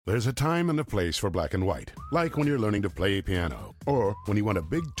There's a time and a place for black and white, like when you're learning to play piano, or when you want a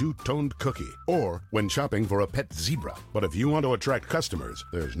big two-toned cookie, or when shopping for a pet zebra. But if you want to attract customers,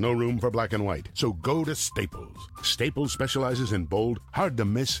 there's no room for black and white. So go to Staples. Staples specializes in bold,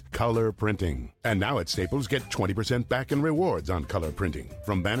 hard-to-miss color printing. And now at Staples, get 20% back in rewards on color printing,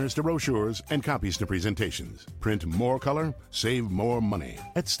 from banners to brochures and copies to presentations. Print more color, save more money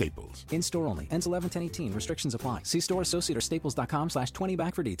at Staples. In-store only. Ends 11/10/18. Restrictions apply. See store associate or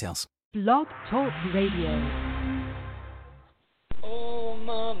staples.com/20back for details. Blog Talk Radio. Oh,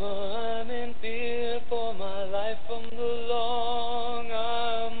 Mama, I'm in fear for my life from the long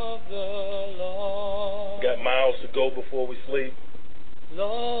arm of the law. Got miles to go before we sleep.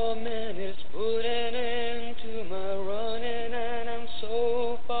 Lawman is putting an end to my running, and I'm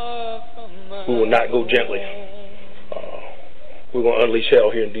so far from my We will not go gently. We're going to unleash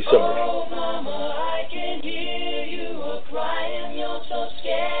hell here in December. Oh, Mama, I can hear you crying. You're so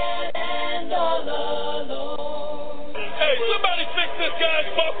scared and all alone. Hey, somebody fix this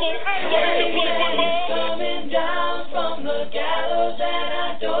guy's buckle. Coming down from the gallows, and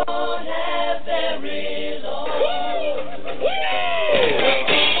I don't have very long.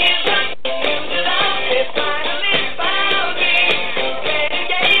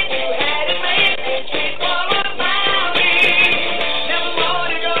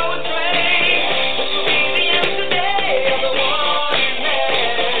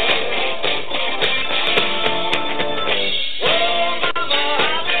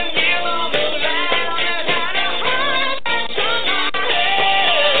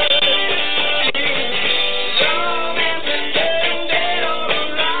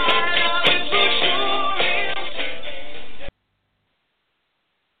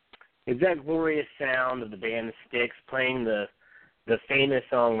 Is that glorious sound of the band Styx playing the famous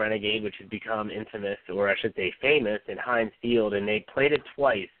song Renegade, which has become infamous, or I should say famous, in Heinz Field, and they played it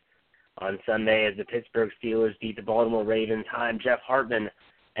twice on Sunday as the Pittsburgh Steelers beat the Baltimore Ravens. Hi, I'm Jeff Hartman,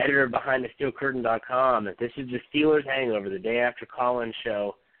 editor of BehindTheSteelCurtain.com. This is the Steelers Hangover, the day after Collins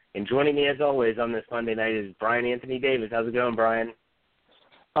show, and joining me as always on this Monday night is Brian Anthony Davis. How's it going, Brian?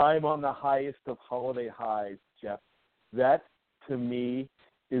 I'm on the highest of holiday highs, Jeff. That, to me,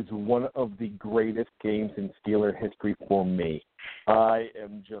 is one of the greatest games in Steeler history for me. I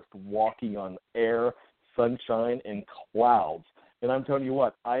am just walking on air, sunshine, and clouds. And I'm telling you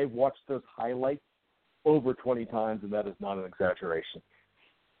what, I've watched those highlights over 20 times, and that is not an exaggeration.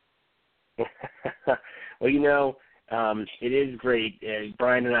 Well, you know, it is great.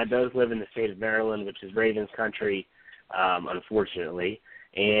 Brian and I both live in the state of Maryland, which is Ravens country, unfortunately.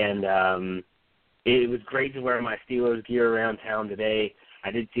 And it was great to wear my Steelers gear around town today. I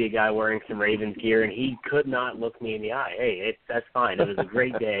did see a guy wearing some Ravens gear, and he could not look me in the eye. Hey, that's fine. It was a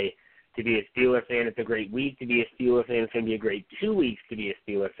great day to be a Steeler fan. It's a great week to be a Steeler fan. It's going to be a great 2 weeks to be a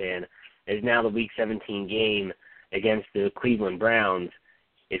Steeler fan, as now the Week 17 game against the Cleveland Browns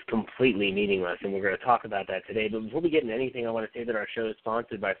is completely meaningless, and we're going to talk about that today. But before we get into anything, I want to say that our show is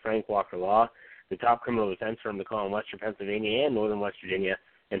sponsored by Frank Walker Law, the top criminal defense firm to call in Western Pennsylvania and Northern West Virginia,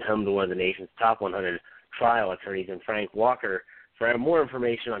 and home to one of the nation's top 100 trial attorneys in Frank Walker. For more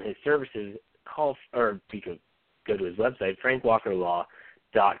information on his services, go to his website,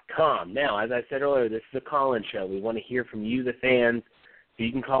 frankwalkerlaw.com. Now, as I said earlier, this is a call-in show. We want to hear from you, the fans, so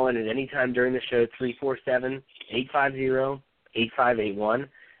you can call in at any time during the show, 347-850-8581.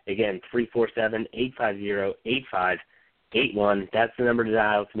 Again, 347-850-8581. That's the number to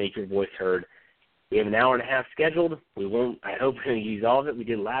dial to make your voice heard. We have an hour and a half scheduled. I hope we're going to use all of it. We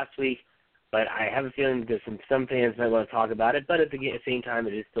did last week. But I have a feeling that some fans might want to talk about it. But at the same time,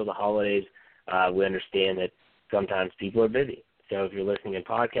 it is still the holidays. We understand that sometimes people are busy. So if you're listening in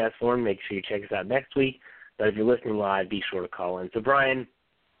podcast form, make sure you check us out next week. But if you're listening live, be sure to call in. So, Brian,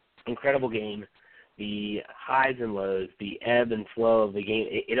 incredible game. The highs and lows, the ebb and flow of the game.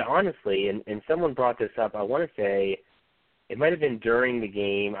 It honestly, and someone brought this up, I want to say it might have been during the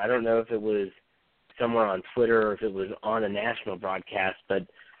game. I don't know if it was somewhere on Twitter or if it was on a national broadcast, but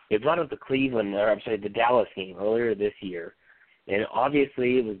they brought up the Dallas game earlier this year, and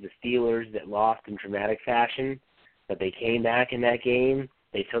obviously it was the Steelers that lost in dramatic fashion, but they came back in that game.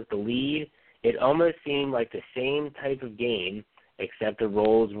 They took the lead. It almost seemed like the same type of game, except the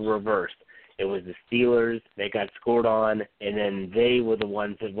roles were reversed. It was the Steelers that got scored on, and then they were the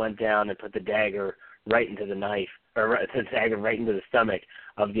ones that went down and put the dagger right into the knife, or the dagger right into the stomach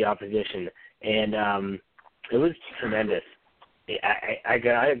of the opposition. And it was tremendous. I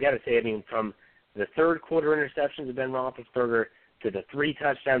got to say, I mean, from the third quarter interceptions of Ben Roethlisberger to the 3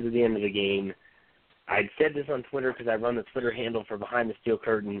 touchdowns at the end of the game, I'd said this on Twitter because I run the Twitter handle for Behind the Steel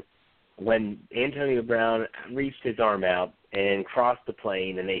Curtain. when Antonio Brown reached his arm out and crossed the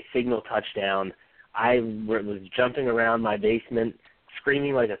plane and they signaled touchdown, I was jumping around my basement,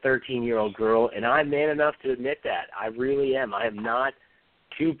 screaming like a 13-year-old girl, and I'm man enough to admit that. I really am. I am not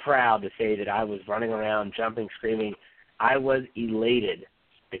too proud to say that I was running around, jumping, screaming. I was elated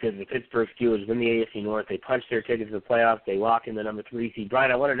because the Pittsburgh Steelers win the AFC North. They punched their ticket to the playoffs. They lock in the number 3 seed.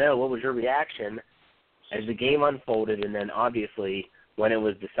 Brian, I want to know, what was your reaction as the game unfolded and then obviously when it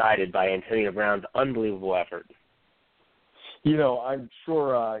was decided by Antonio Brown's unbelievable effort? You know, I'm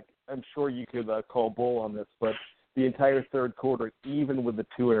sure you could call bull on this, but the entire third quarter, even with the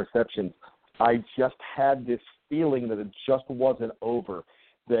 2 interceptions, I just had this feeling that it just wasn't over.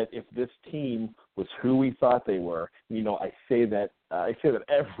 That if this team was who we thought they were, you know, I say that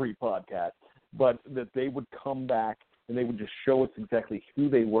every podcast, but that they would come back and they would just show us exactly who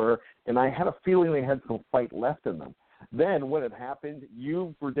they were. And I had a feeling they had some fight left in them. Then when it happened,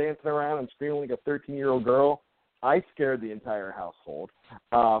 you were dancing around and screaming like a 13-year-old girl. I scared the entire household.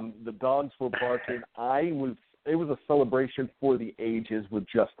 The dogs were barking. It was a celebration for the ages with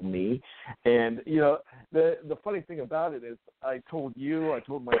just me. And, you know, the funny thing about it is I told you, I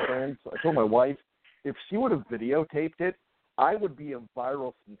told my friends, I told my wife, if she would have videotaped it, I would be a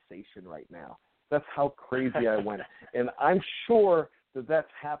viral sensation right now. That's how crazy I went. And I'm sure that that's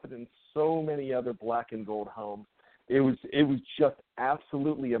happened in so many other black and gold homes. It was just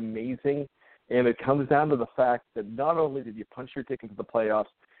absolutely amazing. And it comes down to the fact that not only did you punch your ticket to the playoffs,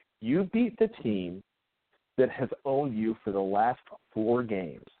 you beat the team that has owned you for the last 4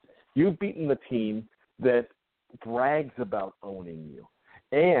 games. You've beaten the team that brags about owning you.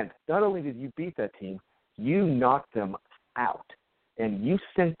 And not only did you beat that team, you knocked them out. And you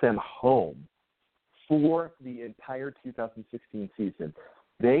sent them home for the entire 2016 season.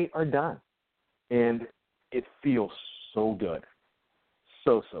 They are done. And it feels so good.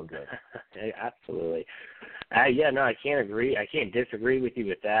 So good. Absolutely. I can't agree. I can't disagree with you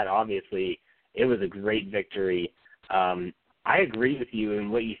with that. Obviously, it was a great victory. I agree with you in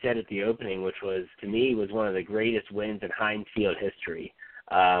what you said at the opening, which was, to me, was one of the greatest wins in Heinz Field history,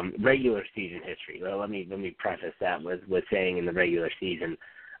 regular season history. Well, let me preface that with saying in the regular season.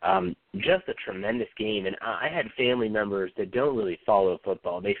 Just a tremendous game. And I had family members that don't really follow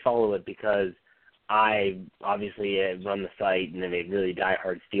football. They follow it because I obviously run the site, and then they're really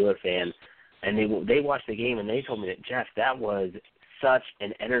diehard Steeler fans. And they watched the game, and they told me that, Jeff, that was such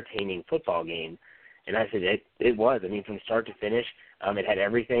an entertaining football game. And I said, it was. I mean, from start to finish, it had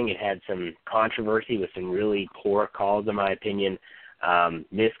everything. It had some controversy with some really poor calls, in my opinion,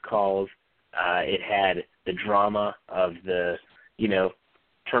 missed calls. It had the drama of the,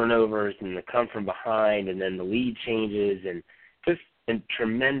 turnovers and the come from behind, and then the lead changes, and just a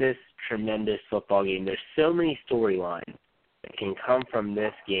tremendous football game. There's so many storylines that can come from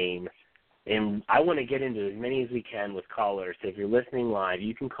this game. And I want to get into as many as we can with callers. So if you're listening live,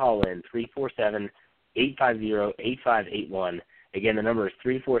 you can call in 347-850-8581. Again, the number is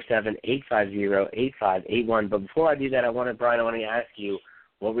 347-850-8581. But before I do that, Brian, I want to ask you,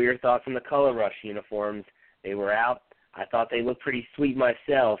 what were your thoughts on the Color Rush uniforms? They were out. I thought they looked pretty sweet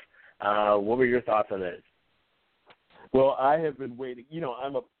myself. What were your thoughts on those? Well, I have been waiting.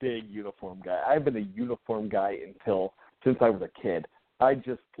 I'm a big uniform guy. I've been a uniform guy since I was a kid. I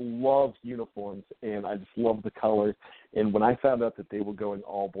just love uniforms, and I just love the colors. And when I found out that they were going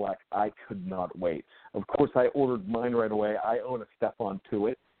all black, I could not wait. Of course, I ordered mine right away. I own a Stephon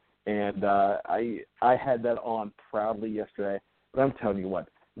Tuitt, and I had that on proudly yesterday. But I'm telling you what,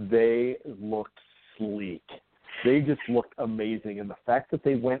 they looked sleek. They just looked amazing. And the fact that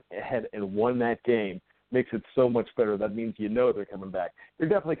they went ahead and won that game makes it so much better. That means they're coming back. They're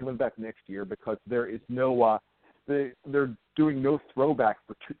definitely coming back next year because there is no they're doing no throwback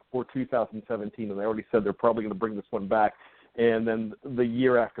for 2017, and they already said they're probably going to bring this one back. And then the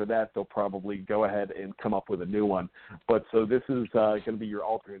year after that, they'll probably go ahead and come up with a new one. But so this is going to be your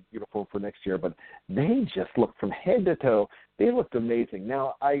alternate uniform for next year. But they just looked from head to toe. They looked amazing.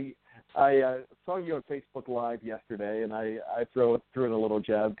 Now, I saw you on Facebook Live yesterday, and I threw in a little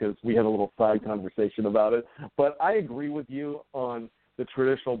jab because we had a little side conversation about it. But I agree with you on the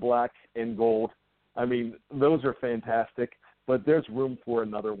traditional black and gold. I mean, those are fantastic, but there's room for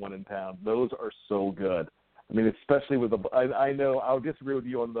another one in town. Those are so good. I mean, especially with I know I'll disagree with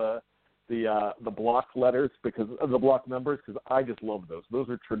you on the block letters because of the block numbers because I just love those. Those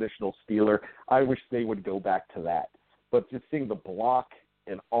are traditional Steeler. I wish they would go back to that. But just seeing the block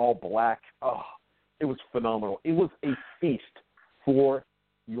and all black, it was phenomenal. It was a feast for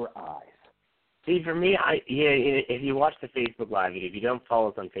your eyes. See, for me, if you watch the Facebook Live video, if you don't follow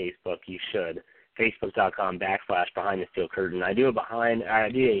us on Facebook, you should. Facebook.com/Behind the Steel Curtain. I do a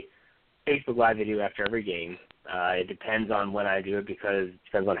Facebook Live I do after every game. It depends on when I do it because it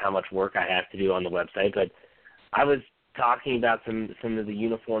depends on how much work I have to do on the website. But I was talking about some of the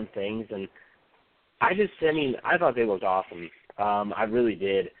uniform things, and I thought they looked awesome. I really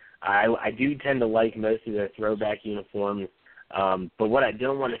did. I do tend to like most of their throwback uniforms, but what I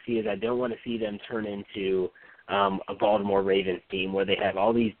don't want to see is I don't want to see them turn into a Baltimore Ravens team where they have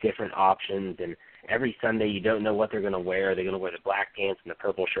all these different options, and every Sunday you don't know what they're going to wear. Are they going to wear the black pants and the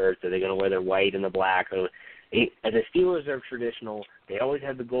purple shirts? Are they going to wear their white and the black? The Steelers are traditional. They always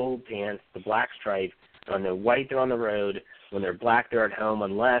have the gold pants, the black stripe. When they're white, they're on the road. When they're black, they're at home,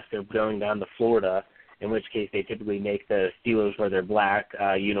 unless they're going down to Florida, in which case they typically make the Steelers wear their black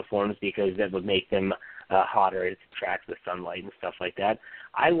uniforms because that would make them hotter. It attracts the sunlight and stuff like that.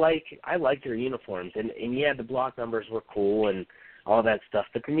 I like their uniforms, and yeah, the block numbers were cool and all that stuff,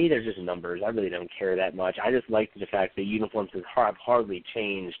 but to me they're just numbers. I really don't care that much. I just like the fact that uniforms have hardly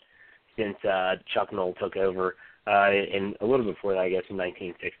changed since Chuck Noll took over, and a little before that, I guess, in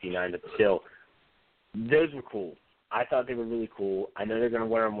 1969, but still, those were cool. I thought they were really cool. I know they're going to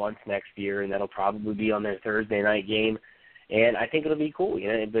wear them once next year, and that'll probably be on their Thursday night game, and I think it'll be cool.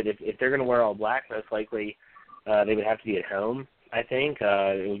 But if they're going to wear all black, most likely they would have to be at home, I think.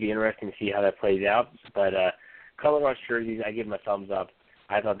 It would be interesting to see how that plays out. But color rush jerseys, I give them a thumbs up.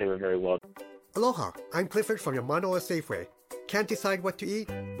 I thought they were very well. Aloha, I'm Clifford from your Manoa Safeway. Can't decide what to eat?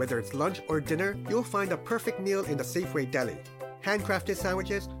 Whether it's lunch or dinner, you'll find a perfect meal in the Safeway Deli. Handcrafted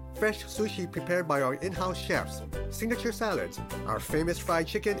sandwiches, fresh sushi prepared by our in-house chefs, signature salads, our famous fried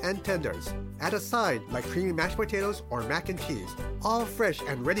chicken and tenders. Add a side like creamy mashed potatoes or mac and cheese, all fresh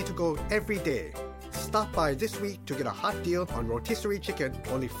and ready to go every day. Stop by this week to get a hot deal on rotisserie chicken,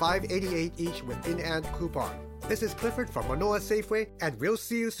 only $5.88 each with in-hand coupon. This is Clifford from Manoa Safeway, and we'll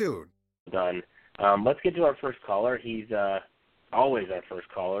see you soon. Done. Let's get to our first caller. He's always our first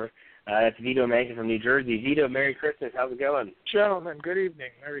caller. That's Vito Mankin from New Jersey. Vito, Merry Christmas. How's it going? Gentlemen, good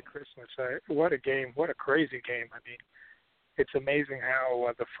evening. Merry Christmas. What a game. What a crazy game. I mean, it's amazing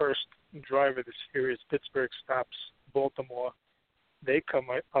how the first drive of the series, Pittsburgh stops Baltimore. They come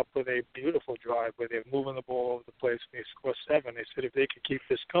up with a beautiful drive where they're moving the ball over the place, and they score 7. They said if they could keep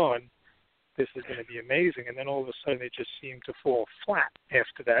this going, this is going to be amazing. And then all of a sudden they just seem to fall flat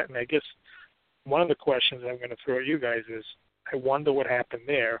after that. And I guess one of the questions I'm going to throw at you guys is, I wonder what happened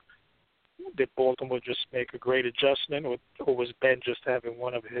there. Did Baltimore just make a great adjustment, or was Ben just having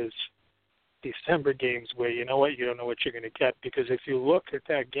one of his December games where, you know what, you don't know what you're going to get? Because if you look at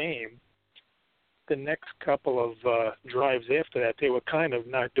that game, the next couple of drives after that, they were kind of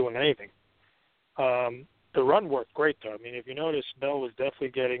not doing anything. The run worked great, though. I mean, if you notice, Bell was definitely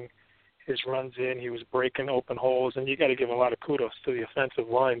getting his runs in. He was breaking open holes, and you got to give a lot of kudos to the offensive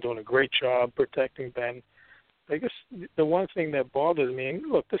line, doing a great job protecting Ben. I guess the one thing that bothers me, and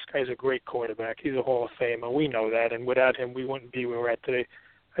look, this guy's a great quarterback. He's a Hall of Famer. We know that, and without him, we wouldn't be where we're at today.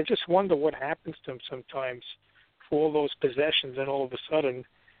 I just wonder what happens to him sometimes for all those possessions, and all of a sudden,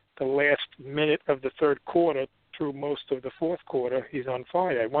 the last minute of the third quarter through most of the fourth quarter, he's on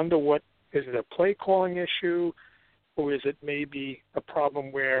fire. I wonder is it a play calling issue, or is it maybe a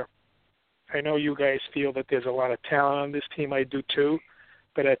problem where I know you guys feel that there's a lot of talent on this team. I do too.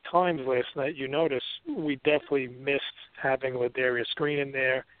 But at times last night, you notice we definitely missed having Ladarius Green in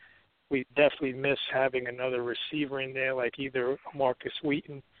there. We definitely missed having another receiver in there, like either Marcus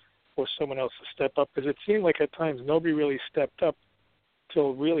Wheaton or someone else to step up. Because it seemed like at times nobody really stepped up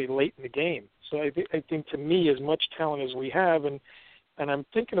till really late in the game. So I think to me, as much talent as we have, and I'm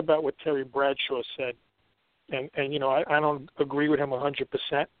thinking about what Terry Bradshaw said, and you know, I don't agree with him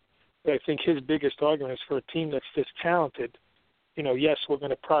 100%, but I think his biggest argument is for a team that's this talented. You know, yes, we're going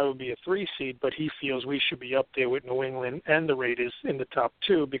to probably be a 3 seed, but he feels we should be up there with New England and the Raiders in the top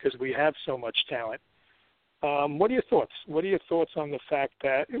 2 because we have so much talent. What are your thoughts? What are your thoughts on the fact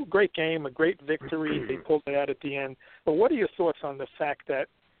that great game, a great victory, they pulled it out at the end, but what are your thoughts on the fact that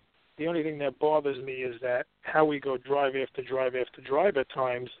the only thing that bothers me is that how we go drive after drive after drive at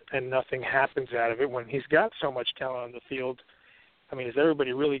times and nothing happens out of it when he's got so much talent on the field? I mean, is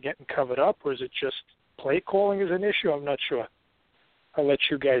everybody really getting covered up, or is it just play calling is an issue? I'm not sure. I'll let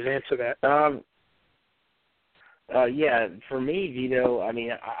you guys answer that. Yeah, for me, Vito, I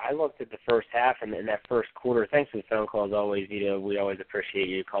mean, I looked at the first half and in that first quarter. Thanks for the phone call as always, Vito. We always appreciate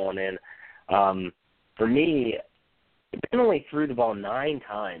you calling in. For me, Ben only threw the ball 9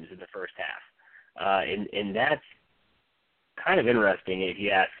 times in the first half. And that's kind of interesting if you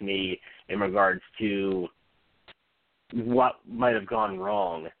ask me in regards to what might have gone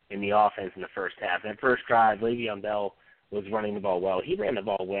wrong in the offense in the first half. That first drive, Le'Veon Bell was running the ball well. He ran the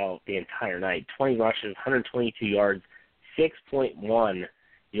ball well the entire night. 20 rushes, 122 yards, 6.1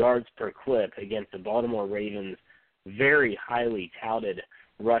 yards per clip against the Baltimore Ravens' very highly touted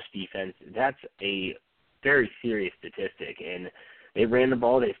rush defense. That's a very serious statistic, and they ran the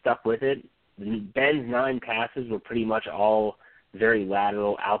ball. They stuck with it. Ben's 9 passes were pretty much all very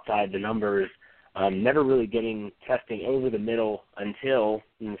lateral, outside the numbers, never really testing over the middle until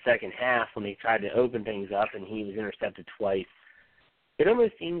in the second half when they tried to open things up and he was intercepted twice. It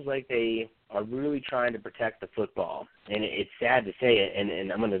almost seems like they are really trying to protect the football, and it's sad to say it,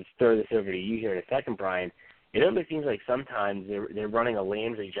 and I'm going to throw this over to you here in a second, Brian. It almost seems like sometimes they're running a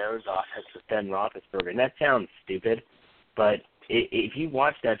Landry Jones offense with Ben Roethlisberger, and that sounds stupid, but if you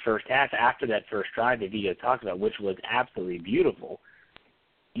watch that first half after that first drive that Vito talked about, which was absolutely beautiful,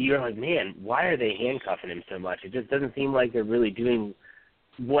 you're like, man, why are they handcuffing him so much? It just doesn't seem like they're really doing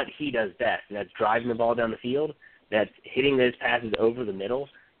what he does best, and that's driving the ball down the field, that's hitting those passes over the middle.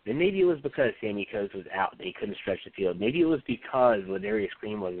 Then maybe it was because Sammy Coates was out. They couldn't stretch the field. Maybe it was because Ladarius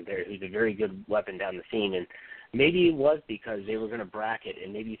Green wasn't there, who's a very good weapon down the seam. And maybe it was because they were going to bracket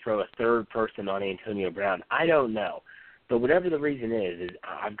and maybe throw a third person on Antonio Brown. I don't know. But whatever the reason is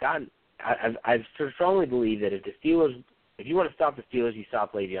I strongly believe that if you want to stop the Steelers, you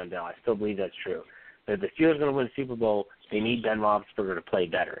stop Le'Veon Bell. I still believe that's true. But if the Steelers are going to win a Super Bowl, they need Ben Roethlisberger to play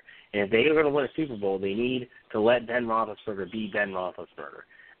better. And if they are going to win a Super Bowl, they need to let Ben Roethlisberger be Ben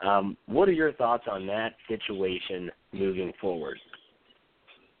Roethlisberger. What are your thoughts on that situation moving forward?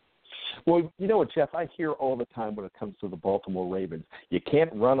 Well, you know what, Jeff? I hear all the time when it comes to the Baltimore Ravens, you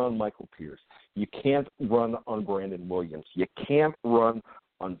can't run on Michael Pierce. You can't run on Brandon Williams. You can't run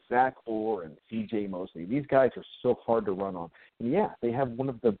on Zach Orr and C.J. Mosley. These guys are so hard to run on. And, yeah, they have one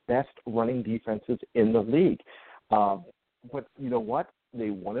of the best running defenses in the league. But you know what? They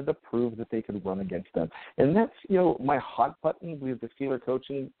wanted to prove that they could run against them. And that's, my hot button with the Steeler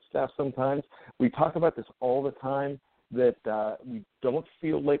coaching staff sometimes. We talk about this all the time, that we don't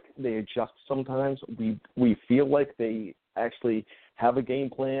feel like they adjust sometimes. We feel like they actually have a game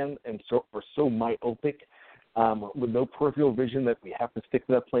plan and are so myopic with no peripheral vision that we have to stick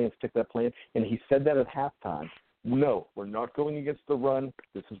to that plan. And he said that at halftime. No, we're not going against the run.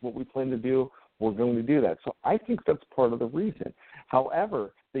 This is what we plan to do. We're going to do that. So I think that's part of the reason.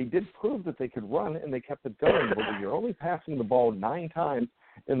 However, they did prove that they could run, and they kept it going. But when you're only passing the ball 9 times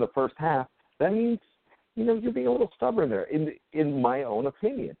in the first half, that means, you're being a little stubborn there, in my own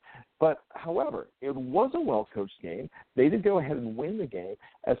opinion. But, however, it was a well-coached game. They did go ahead and win the game.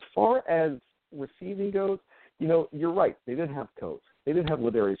 As far as receiving goes, you're right. They didn't have Coates. They didn't have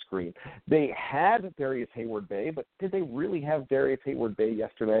Ladarius Green. They had Darius Hayward-Bay, but did they really have Darius Hayward-Bay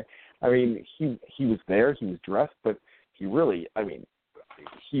yesterday? I mean, he was there. He was dressed, but he really,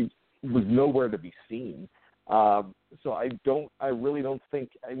 he was nowhere to be seen. So I really don't think,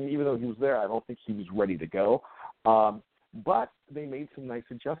 even though he was there, I don't think he was ready to go. But they made some nice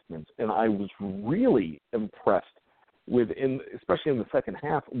adjustments, and I was really impressed especially in the second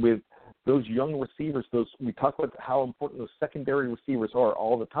half, with those young receivers. We talk about how important those secondary receivers are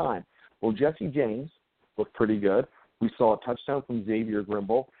all the time. Well, Jesse James looked pretty good. We saw a touchdown from Xavier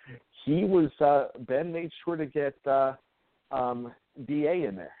Grimble. He was Ben made sure to get D.A.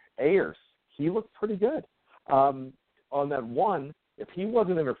 in there. Ayers, he looked pretty good. On that one, if he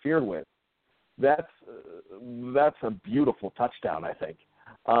wasn't interfered with, that's a beautiful touchdown, I think.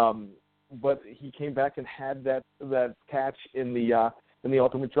 But he came back and had that catch in the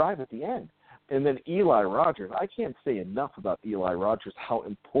ultimate drive at the end. And then Eli Rogers, I can't say enough about Eli Rogers, how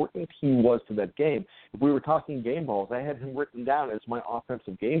important he was to that game. If we were talking game balls, I had him written down as my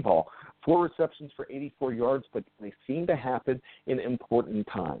offensive game ball. 4 receptions for 84 yards, but they seem to happen in important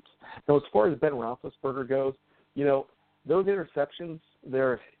times. Now, as far as Ben Roethlisberger goes, those interceptions,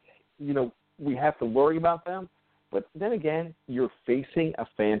 we have to worry about them. But then again, you're facing a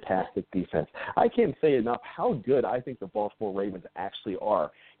fantastic defense. I can't say enough how good I think the Baltimore Ravens actually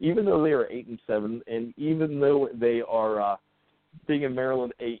are. Even though they are 8-7, and even though they are, being in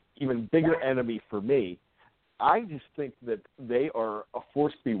Maryland, a even bigger enemy for me, I just think that they are a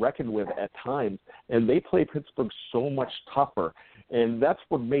force to be reckoned with at times, and they play Pittsburgh so much tougher. And that's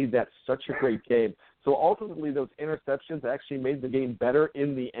what made that such a great game. So ultimately, those interceptions actually made the game better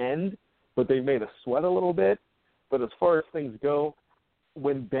in the end, but they made us sweat a little bit. But as far as things go,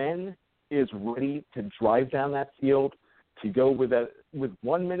 when Ben is ready to drive down that field, to go with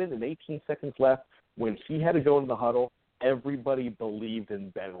 1 minute and 18 seconds left, when he had to go into the huddle, everybody believed in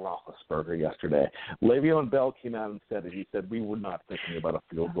Ben Roethlisberger yesterday. Le'Veon Bell came out and said it. He said, we were not thinking about a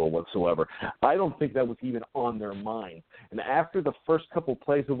field goal whatsoever. I don't think that was even on their mind. And after the first couple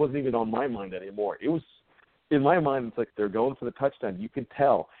plays, it wasn't even on my mind anymore. It was, in my mind, it's like they're going for the touchdown. You could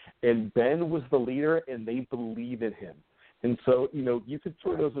tell. And Ben was the leader, and they believe in him. And so, you could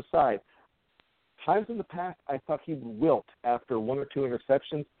throw those aside. Times in the past, I thought he would wilt after one or two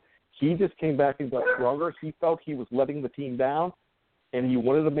interceptions. He just came back and got stronger. He felt he was letting the team down, and he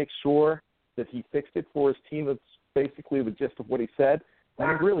wanted to make sure that he fixed it for his team. That's basically the gist of what he said, and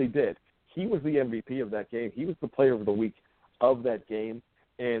he really did. He was the MVP of that game. He was the player of the week of that game,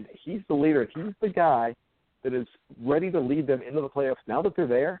 and he's the leader. He's the guy that is ready to lead them into the playoffs. Now that they're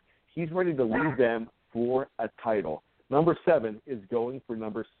there, he's ready to lead them for a title. Number 7 is going for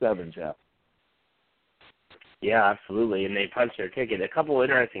number 7, Jeff. Yeah, absolutely, and they punched their ticket. A couple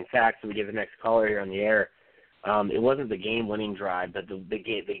interesting facts that we give the next caller here on the air. It wasn't the game-winning drive, but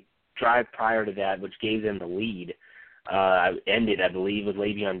the drive prior to that, which gave them the lead, ended, I believe, with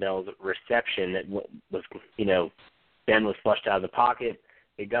Le'Veon Bell's reception that was, Ben was flushed out of the pocket.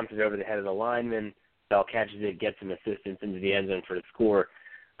 They dumped it over the head of the lineman. Bell catches it, gets some assistance into the end zone for the score.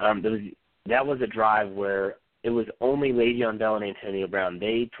 That was a drive where it was only Le'Veon Bell and Antonio Brown.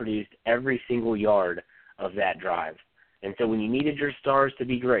 They produced every single yard of that drive. And so when you needed your stars to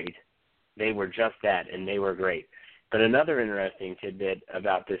be great, they were just that, and they were great. But another interesting tidbit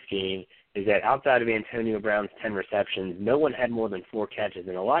about this game is that outside of Antonio Brown's 10 receptions, no one had more than 4 catches.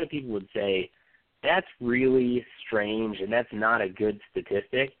 And a lot of people would say that's really strange, and that's not a good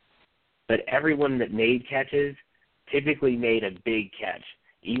statistic. But everyone that made catches typically made a big catch.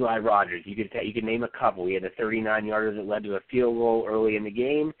 Eli Rogers, you could name a couple. He had a 39-yarder that led to a field goal early in the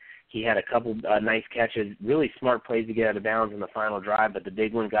game. He had a couple nice catches, really smart plays to get out of bounds on the final drive, but the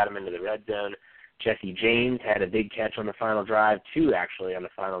big one got him into the red zone. Jesse James had a big catch on the final drive, 2 actually on the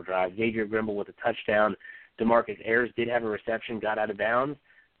final drive. Xavier Grimble with a touchdown. DeMarcus Ayers did have a reception, got out of bounds.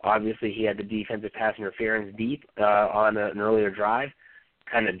 Obviously, he had the defensive pass interference deep on an earlier drive,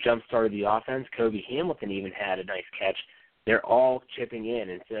 kind of jump-started the offense. Kobe Hamilton even had a nice catch. They're all chipping in,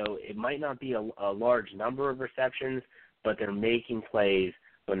 and so it might not be a large number of receptions, but they're making plays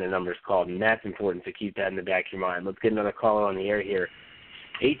when the number's called, and that's important to keep that in the back of your mind. Let's get another caller on the air here.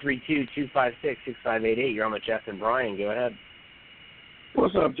 832-256-6588. You're on with Jeff and Brian. Go ahead.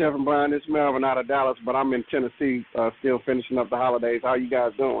 What's up, Jeff and Brian? It's Melvin out of Dallas, but I'm in Tennessee still finishing up the holidays. How you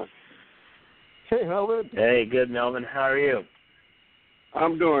guys doing? Hey, Melvin. Hey, good, Melvin. How are you?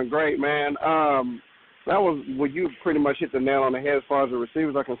 I'm doing great, man. You pretty much hit the nail on the head as far as the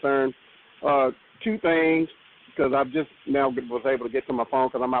receivers are concerned. 2 things, because I just now was able to get to my phone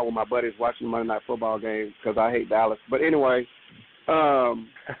because I'm out with my buddies watching the Monday Night Football game because I hate Dallas. But anyway, no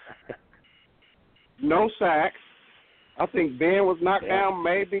sacks. I think Ben was knocked down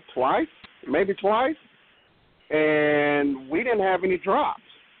maybe twice, and we didn't have any drops.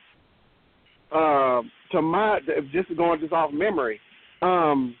 Just going off memory,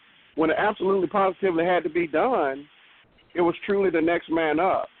 when it absolutely positively had to be done, it was truly the next man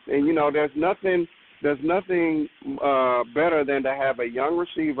up. And there's nothing better than to have a young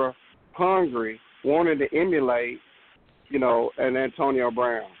receiver hungry, wanting to emulate, an Antonio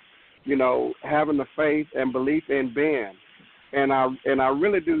Brown. Having the faith and belief in Ben. And I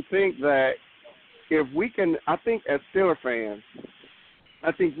really do think that if we can, I think as Steelers fans,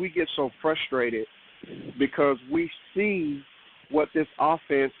 I think we get so frustrated because we see what this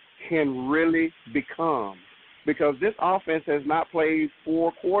offense can really become. Because this offense has not played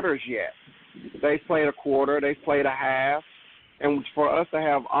 4 quarters yet. They've played a quarter, they've played a half, and for us to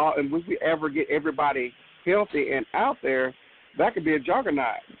have and if we ever get everybody healthy and out there, that could be a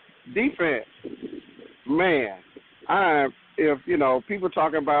juggernaut. Defense, man, if people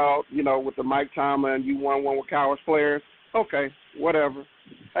talking about, with the Mike Tomlin, you won one with college players, okay, whatever.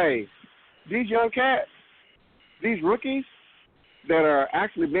 Hey, these young cats, these rookies that are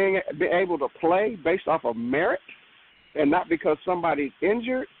actually being able to play based off of merit and not because somebody's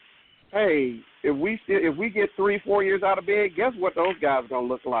injured, hey, if we get 3-4 years out of bed, guess what those guys are going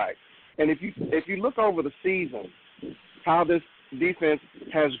to look like? And if you look over the season, how this defense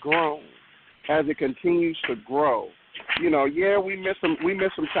has grown, as it continues to grow. We missed some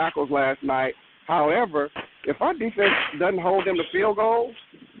tackles last night. However, if our defense doesn't hold them to field goals,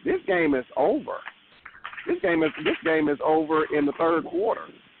 this game is over. This game is over in the third quarter.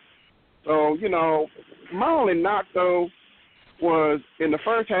 So, my only knock though was in the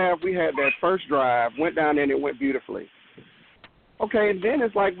first half we had that first drive, went down and it went beautifully. Okay, and then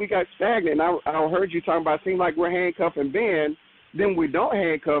it's like we got stagnant. I heard you talking about it seems like we're handcuffing Ben. Then we don't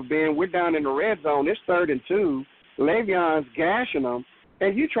handcuff Ben. We're down in the red zone. It's 3rd and 2. Le'Veon's gashing them.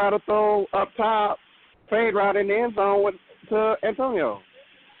 And you try to throw up top, fade right in the end zone to Antonio.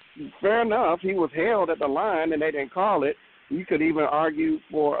 Fair enough. He was held at the line, and they didn't call it. You could even argue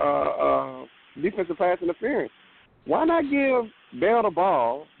for defensive pass interference. Why not give Bell the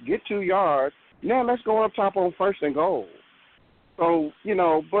ball, get 2 yards, now let's go up top on 1st and goal. So,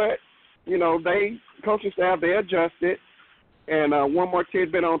 they coaching staff, they adjusted. And one more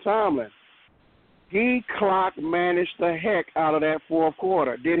tidbit on Tomlin. He clock managed the heck out of that fourth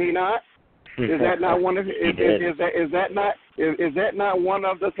quarter, did he not? Is that not one of is that not one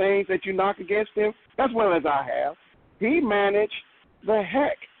of the things that you knock against him? As well as I have. He managed the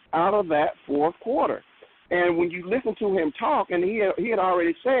heck out of that fourth quarter. And when you listen to him talk, and he had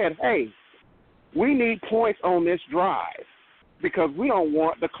already said, hey, we need points on this drive because we don't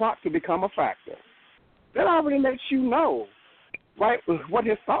want the clock to become a factor. That already lets you know, right, what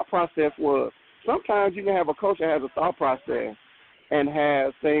his thought process was. Sometimes you can have a coach that has a thought process and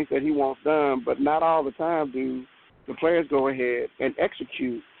has things that he wants done, but not all the time do the players go ahead and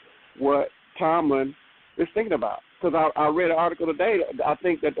execute what Tomlin is thinking about. Because I read an article today, I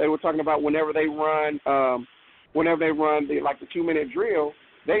think that they were talking about whenever they run the 2-minute drill,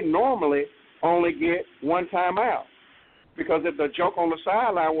 they normally only get one timeout. Because if the joke on the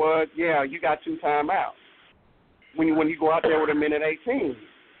sideline was, yeah, you got 2 timeouts when you go out there with 1:18.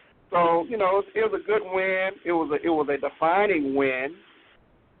 So, it was a good win. It was a defining win.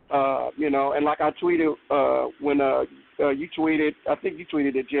 And like I tweeted when you tweeted, I think you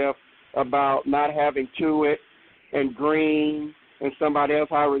tweeted it, Jeff, about not having Tuitt and Green and somebody else,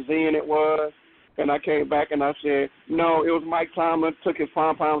 how resilient it was. And I came back and I said, no, it was Mike Tomlin, took his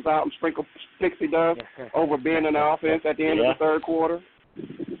pom-poms out and sprinkled pixie dust over Ben and the offense at the end of the third quarter.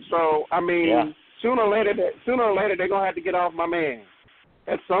 So, sooner or later they're going to have to get off my man.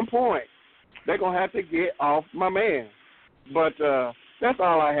 At some point, they're going to have to get off my man. But that's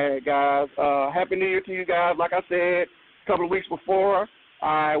all I had, guys. Happy New Year to you guys. Like I said a couple of weeks before,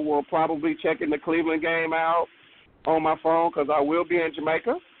 I will probably check the Cleveland game out on my phone because I will be in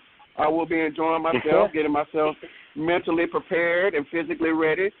Jamaica. I will be enjoying myself, getting myself mentally prepared and physically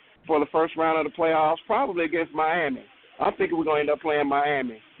ready for the first round of the playoffs, probably against Miami. I'm thinking we're going to end up playing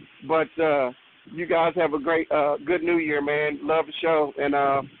Miami. But you guys have a great, good New Year, man. Love the show. And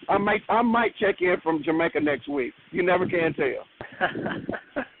I might check in from Jamaica next week. You never can tell.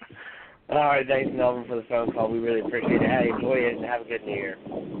 All right, thanks, Melvin, for the phone call. We really appreciate it. Hey, enjoy it and have a good New Year.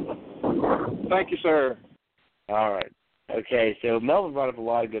 Thank you, sir. All right. Okay, so Melvin brought up a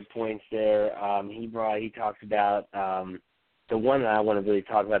lot of good points there. He talks about the one that I want to really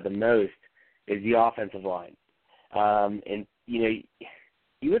talk about the most is the offensive line. And,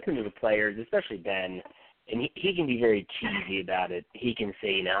 you listen to the players, especially Ben, and he can be very cheesy about it. He can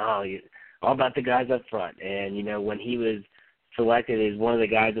say, no, all about the guys up front. And, when he was selected as one of the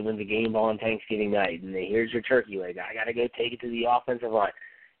guys that wins the game ball on Thanksgiving night, and here's your turkey leg, I got to go take it to the offensive line.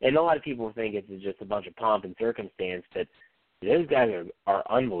 And a lot of people think it's just a bunch of pomp and circumstance, but those guys are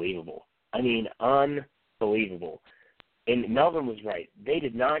unbelievable. I mean, unbelievable. And Melvin was right. They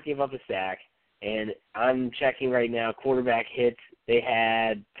did not give up a sack, and I'm checking right now, quarterback hits, they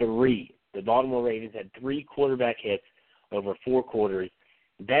had 3. The Baltimore Ravens had 3 quarterback hits over 4 quarters.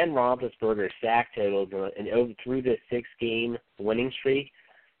 Ben Roethlisberger's sack totals and through the 6-game winning streak,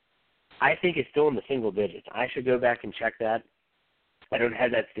 I think it's still in the single digits. I should go back and check that. I don't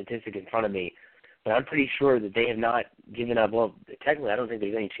have that statistic in front of me, but I'm pretty sure that they have not given up. Well, technically, I don't think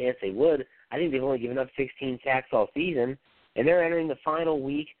there's any chance they would. I think they've only given up 16 sacks all season, and they're entering the final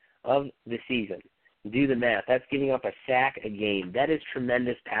week of the season. Do the math. That's giving up a sack a game. That is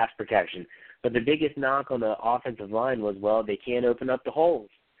tremendous pass protection. But the biggest knock on the offensive line was, well, they can't open up the holes.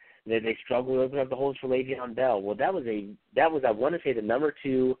 They struggle to open up the holes for Le'Veon Bell. Well, that was I want to say the number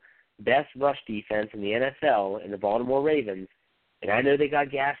 2 best rush defense in the NFL in the Baltimore Ravens. And I know they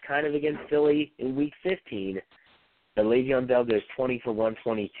got gassed kind of against Philly in Week 15, but Le'Veon Bell goes 20 for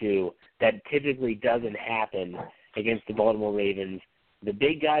 122. That typically doesn't happen against the Baltimore Ravens. The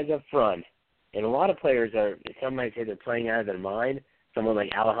big guys up front, and a lot of players some might say they're playing out of their mind. Someone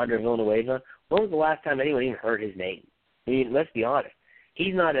like Alejandro Villanueva. When was the last time anyone even heard his name? I mean, let's be honest.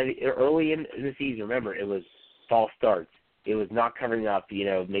 He's not early in the season. Remember, it was false starts. It was not covering up,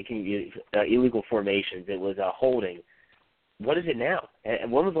 making illegal formations. It was holding. What is it now?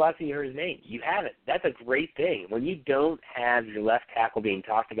 And when was the last time you heard his name? You haven't. That's a great thing. When you don't have your left tackle being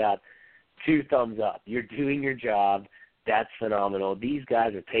talked about, 2 thumbs up. You're doing your job. That's phenomenal. These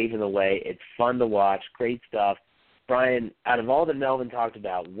guys are paving the way. It's fun to watch. Great stuff. Brian, out of all that Melvin talked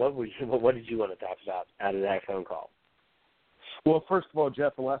about, what did you want to talk about out of that phone call? Well, first of all,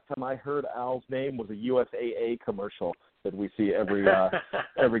 Jeff, the last time I heard Al's name was a USAA commercial that we see every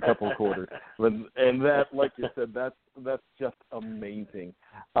couple of quarters, and that, like you said, that's just amazing.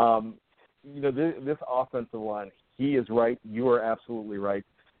 This offensive line, he is right. You are absolutely right.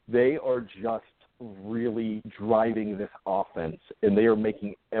 They are just really driving this offense, and they are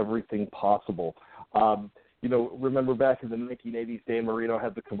making everything possible. remember back in the 1980s, Dan Marino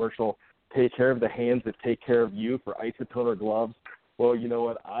had the commercial, take care of the hands that take care of you for Isotoner gloves. Well, you know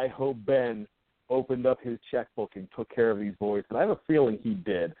what? I hope Ben opened up his checkbook and took care of these boys. And I have a feeling he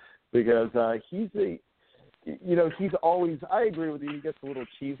did because he's always, I agree with you, he gets a little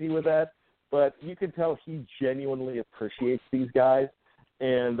cheesy with that, but you can tell he genuinely appreciates these guys,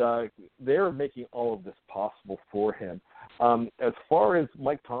 and they're making all of this possible for him. As far as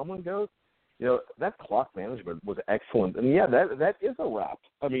Mike Tomlin goes, that clock management was excellent. And, yeah, that is a wrap.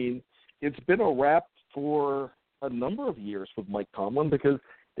 I mean, it's been a wrap for a number of years with Mike Tomlin because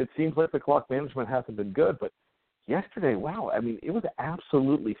it seems like the clock management hasn't been good. But yesterday, wow, I mean, it was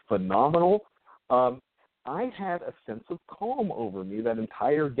absolutely phenomenal. I had a sense of calm over me that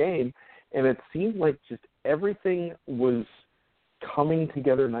entire game, and it seemed like just everything was coming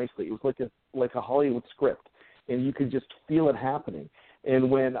together nicely. It was like a Hollywood script, and you could just feel it happening. And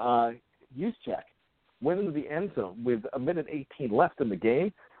when Juszczyk went into the end zone with 1:18 left in the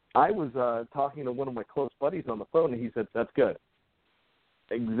game, I was talking to one of my close buddies on the phone, and he said, "That's good."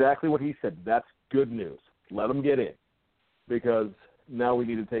 Exactly what he said. That's good news. Let them get in because now we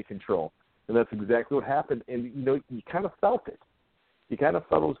need to take control. And that's exactly what happened. And, you kind of felt it. You kind of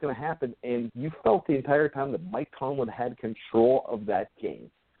felt it was going to happen, and you felt the entire time that Mike Tomlin had control of that game.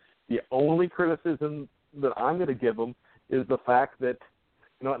 The only criticism that I'm going to give him is the fact that,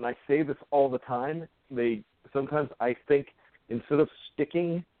 and I say this all the time, sometimes I think instead of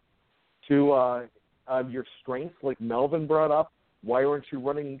sticking to your strengths, like Melvin brought up, why aren't you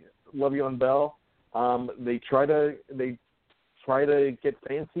running Le'Veon Bell? They try to get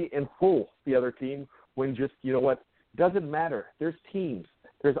fancy and fool the other team when just, doesn't matter. There's teams,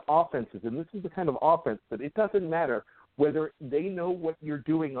 there's offenses, and this is the kind of offense that it doesn't matter whether they know what you're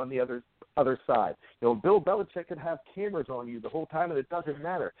doing on the other side. Bill Belichick could have cameras on you the whole time, and it doesn't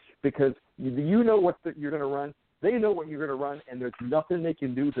matter because you know what you're going to run. They know what you're going to run, and there's nothing they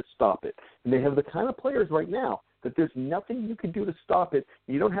can do to stop it. And they have the kind of players right now that there's nothing you can do to stop it.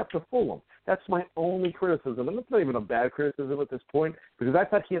 You don't have to fool them. That's my only criticism, and it's not even a bad criticism at this point because I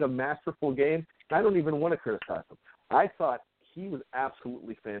thought he had a masterful game, and I don't even want to criticize him. I thought he was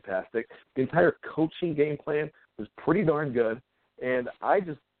absolutely fantastic. The entire coaching game plan was pretty darn good, and I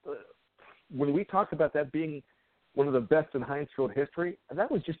just when we talked about that being one of the best in Heinz Field history, that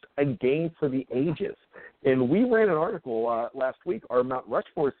was just a game for the ages. And we ran an article last week, our Mount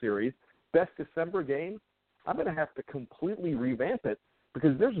Rushmore series, Best December Game. I'm going to have to completely revamp it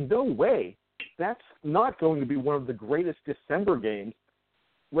because there's no way that's not going to be one of the greatest December games,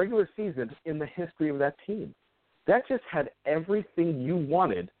 regular season, in the history of that team. That just had everything you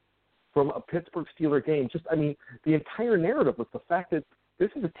wanted from a Pittsburgh Steelers game. The entire narrative was the fact that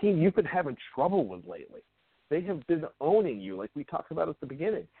this is a team you've been having trouble with lately. They have been owning you, like we talked about at the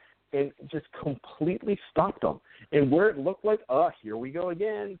beginning, and just completely stopped them. And where it looked like, here we go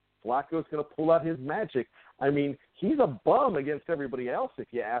again, Flacco's going to pull out his magic. He's a bum against everybody else, if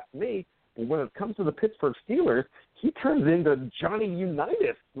you ask me. But when it comes to the Pittsburgh Steelers, he turns into Johnny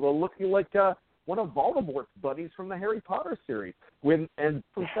Unitas, looking like one of Voldemort's buddies from the Harry Potter series, and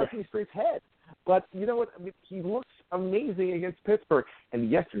from Sesame Street's head. But you know what? He looks amazing against Pittsburgh.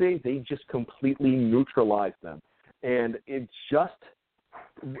 And yesterday they just completely neutralized them. And it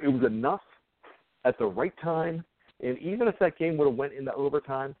was enough at the right time. And even if that game would have went into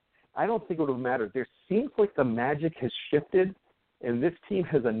overtime, I don't think it would have mattered. There seems like the magic has shifted, and this team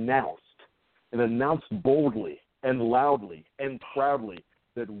has announced boldly and loudly and proudly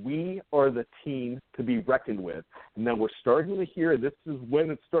that we are the team to be reckoned with. And now we're starting to hear, this is when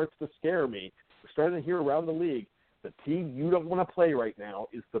it starts to scare me, we're starting to hear around the league, the team you don't want to play right now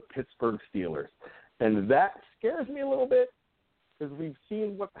is the Pittsburgh Steelers. And that scares me a little bit because we've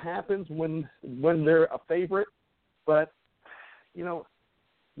seen what happens when they're a favorite. But,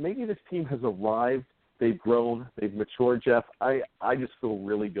 maybe this team has arrived, they've grown, they've matured, Jeff. I just feel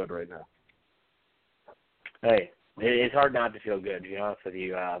really good right now. Hey, it's hard not to feel good, to be honest with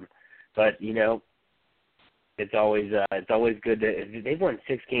you. But it's always good to. They've won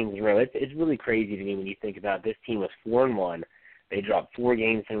 6 games in a row. It's really crazy to me when you think about it. This team was 4-1. They dropped 4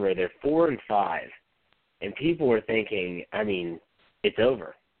 games in a row. They're 4-5, and people were thinking, it's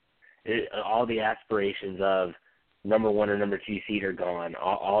over. All the aspirations of number 1 or number 2 seed are gone.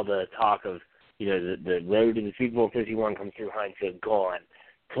 All the talk of the road to the Super Bowl 51 comes through Heinz Field, gone.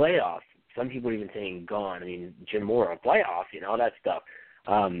 Playoffs. Some people are even saying gone. Jim Moore on playoffs, all that stuff.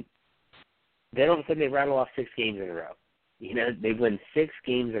 Then all of a sudden they rattle off 6 games in a row. They've won 6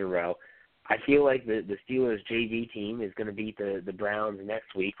 games in a row. I feel like the Steelers JV team is going to beat the Browns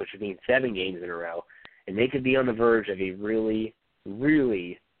next week, which would mean 7 games in a row. And they could be on the verge of a really,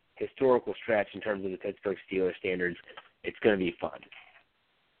 really historical stretch in terms of the Pittsburgh Steelers standards. It's going to be fun.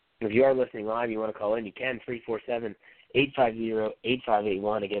 If you are listening live, you want to call in, you can,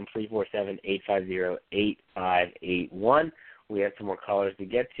 347-850-8581. Again, 347-850-8581. We have some more callers to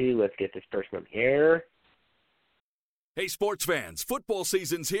get to. Let's get this person up here. Hey, sports fans, football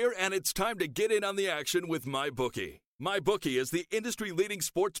season's here, and it's time to get in on the action with MyBookie. MyBookie is the industry-leading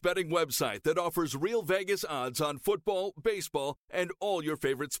sports betting website that offers real Vegas odds on football, baseball, and all your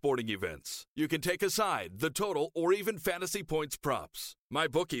favorite sporting events. You can take a side, the total, or even fantasy points props.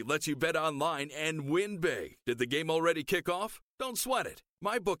 MyBookie lets you bet online and win big. Did the game already kick off? Don't sweat it.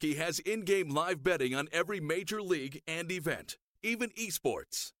 MyBookie has in-game live betting on every major league and event, even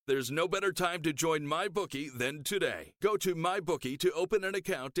esports. There's no better time to join MyBookie than today. Go to MyBookie to open an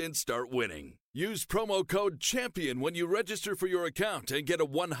account and start winning. Use promo code CHAMPION when you register for your account and get a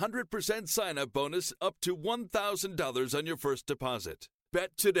 100% sign-up bonus up to $1,000 on your first deposit.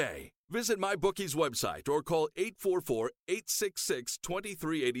 Bet today. Visit MyBookie's website or call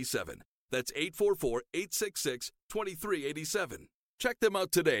 844-866-2387. That's 844-866-2387. Check them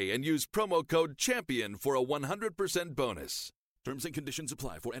out today and use promo code CHAMPION for a 100% bonus. Terms and conditions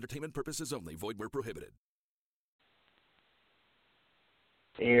apply for entertainment purposes only. Void where prohibited.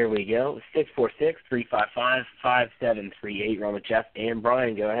 Here we go. 646-355-5738. We're on with Jeff and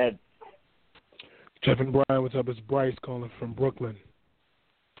Brian. Go ahead. Jeff and Brian, what's up? It's Bryce calling from Brooklyn.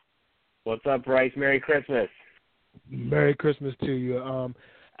 What's up, Bryce? Merry Christmas. Merry Christmas to you.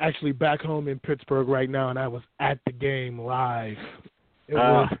 Actually back home in Pittsburgh right now, and I was at the game live. It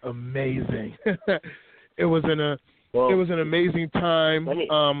was amazing. It was an amazing time. Go ahead.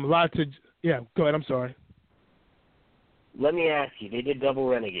 I'm sorry. Let me ask you. They did double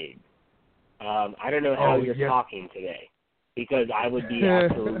Renegade. I don't know how you're talking today, because I would be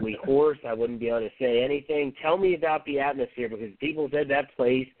absolutely hoarse. I wouldn't be able to say anything. Tell me about the atmosphere, because people said that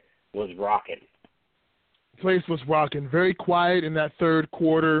place was rocking. Place was rocking. Very quiet in that third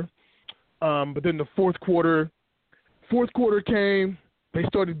quarter, but then the fourth quarter came. They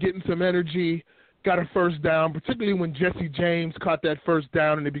started getting some energy, got a first down, particularly when Jesse James caught that first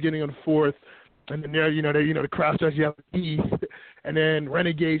down in the beginning of the fourth. And then the crowd starts yelling East, and then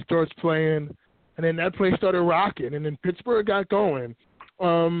Renegade starts playing, and then that play started rocking, and then Pittsburgh got going.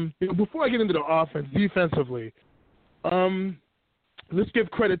 Before I get into the offense, defensively, let's give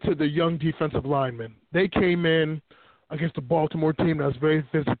credit to the young defensive linemen. They came in against the Baltimore team that was very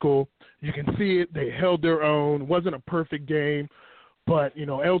physical. You can see it. They held their own. It wasn't a perfect game, but,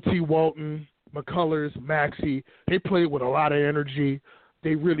 L.T. Walton, McCullers, Maxey, they played with a lot of energy.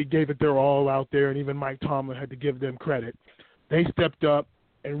 They really gave it their all out there, and even Mike Tomlin had to give them credit. They stepped up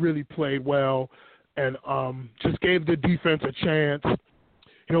and really played well, and just gave the defense a chance.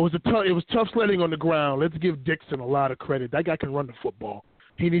 It was tough sledding on the ground. Let's give Dixon a lot of credit. That guy can run the football.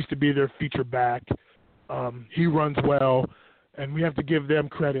 He needs to be their feature back. He runs well, and we have to give them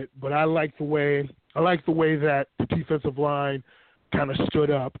credit. But I like the way that the defensive line kind of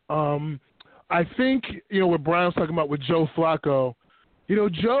stood up. I think what Brian was talking about with Joe Flacco.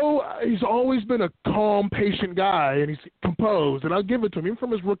 Joe, he's always been a calm, patient guy, and he's composed. And I'll give it to him, even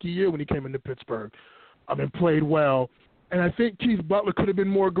from his rookie year when he came into Pittsburgh, and played well. And I think Keith Butler could have been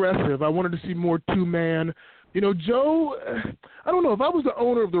more aggressive. I wanted to see more two-man. Joe, I don't know. If I was the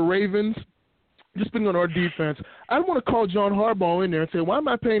owner of the Ravens, just being on our defense, I'd want to call John Harbaugh in there and say, why am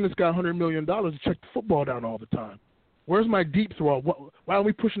I paying this guy $100 million to check the football down all the time? Where's my deep throw? Why are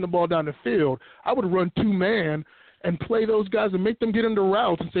we pushing the ball down the field? I would run two-man and play those guys and make them get into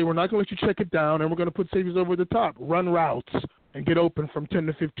routes and say, we're not going to let you check it down, and we're going to put safeties over the top. Run routes and get open from 10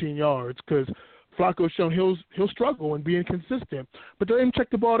 to 15 yards, because Flacco's shown he'll struggle and be inconsistent. But they didn't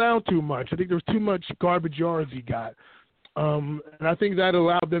check the ball down too much. I think there was too much garbage yards he got. And I think that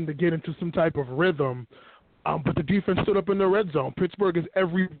allowed them to get into some type of rhythm. But the defense stood up in the red zone. Pittsburgh is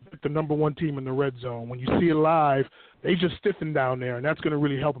every bit the number one team in the red zone. When you see it live, they just stiffen down there, and that's going to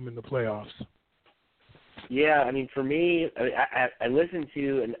really help them in the playoffs. Yeah, for me, I listen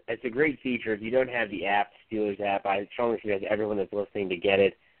to, and it's a great feature. If you don't have the app, Steelers app, I strongly suggest everyone that's listening to get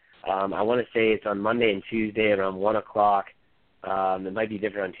it. I want to say it's on Monday and Tuesday around 1 o'clock. It might be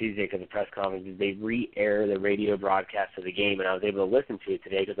different on Tuesday because of press conferences. They re-air the radio broadcast of the game, and I was able to listen to it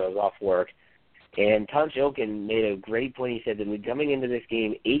today because I was off work. And Tom Chilkin made a great point. He said that coming into this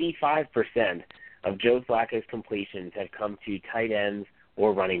game, 85% of Joe Flacco's completions have come to tight ends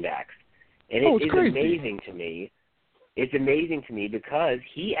or running backs. And it's amazing to me. It's amazing to me because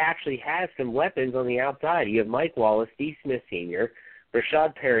he actually has some weapons on the outside. You have Mike Wallace, Steve Smith Sr.,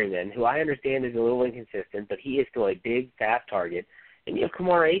 Rashad Perryman, who I understand is a little inconsistent, but he is still a big, fast target. And you have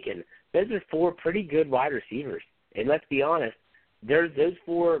Kamar Aiken. Those are four pretty good wide receivers. And let's be honest, those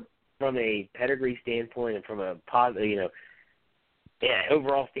four from a pedigree standpoint and from a positive,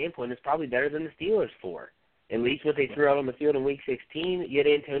 overall standpoint, it's probably better than the Steelers for. At least what they threw out on the field in Week 16, you had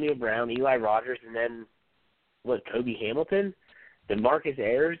Antonio Brown, Eli Rogers, and then, Kobe Hamilton? Then Marcus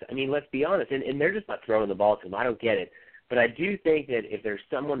Ayers? I mean, let's be honest, and they're just not throwing the ball to him. I don't get it. But I do think that if there's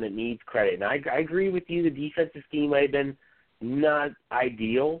someone that needs credit, and I agree with you, the defensive scheme might have been not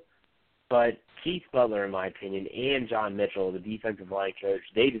ideal, but Keith Butler, in my opinion, and John Mitchell, the defensive line coach,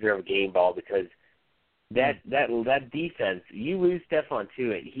 they deserve a game ball because that defense, you lose Stephon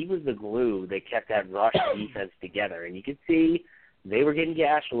Tuitt. He was the glue that kept that rush defense together. And you could see they were getting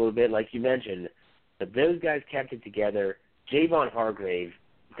gashed a little bit, like you mentioned, but those guys kept it together. Javon Hargrave,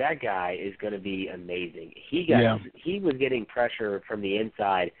 that guy is going to be amazing. He was getting pressure from the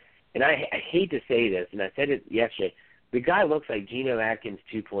inside. And I hate to say this, and I said it yesterday, the guy looks like Geno Atkins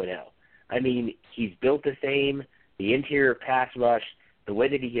 2.0. I mean, he's built the same, the interior pass rush, the way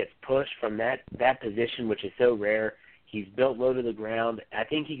that he gets pushed from that position, which is so rare. He's built low to the ground. I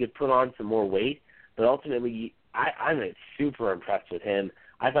think he could put on some more weight, but ultimately I'm super impressed with him.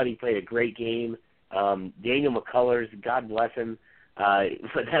 I thought he played a great game. Daniel McCullers, God bless him,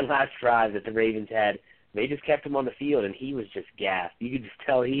 but that last drive that the Ravens had, they just kept him on the field, and he was just gassed. You could just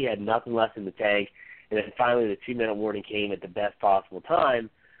tell he had nothing left in the tank, and then finally the 2-minute warning came at the best possible time.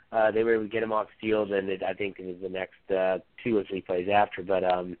 They were able to get him off the field, and I think it was the next 2 or 3 plays after. But,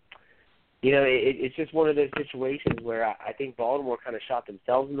 it's just one of those situations where I think Baltimore kind of shot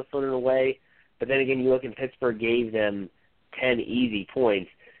themselves in the foot in a way. But then again, you look and Pittsburgh gave them 10 easy points.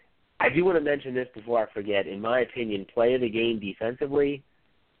 I do want to mention this before I forget. In my opinion, play of the game defensively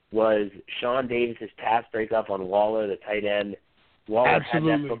was Sean Davis's pass breakup on Waller, the tight end. Waller had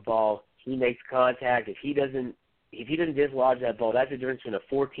that football. He makes contact. If he doesn't dislodge that ball, that's the difference between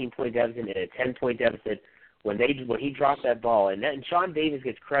a 14-point deficit and a 10-point deficit when he dropped that ball. And Sean Davis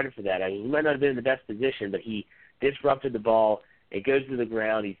gets credit for that. I mean, he might not have been in the best position, but he disrupted the ball. It goes to the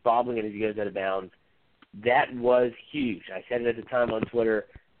ground. He's bobbling it as he goes out of bounds. That was huge. I said it at the time on Twitter.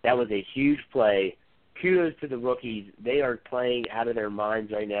 That was a huge play. Kudos to the rookies. They are playing out of their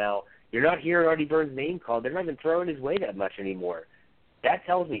minds right now. You're not hearing Artie Burns' name called. They're not even throwing his way that much anymore. That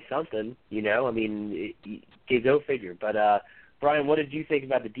tells me something, I mean, go figure. But, Brian, what did you think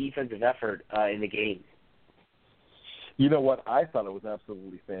about the defensive effort in the game? You know what? I thought it was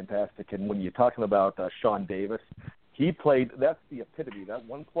absolutely fantastic. And when you're talking about Sean Davis, he played – that's the epitome. That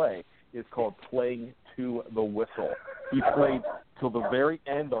one play is called playing to the whistle. He played till the very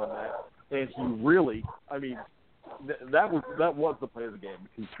end on that, and he really – I mean, that was the play of the game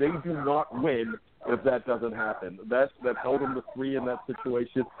because they do not win if that doesn't happen. That held them to 3 in that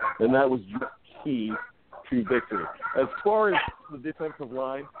situation, and that was just key to victory. As far as the defensive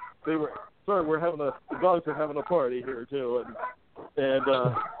line, they were – sorry, the dogs are having a party here too, and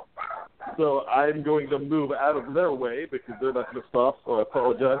so I'm going to move out of their way because they're not going to stop, so I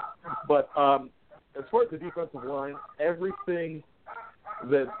apologize. But as far as the defensive line, everything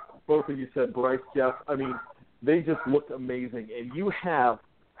that both of you said, Bryce, Jeff, I mean, they just looked amazing. And you have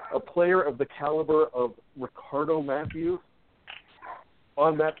a player of the caliber of Ricardo Matthews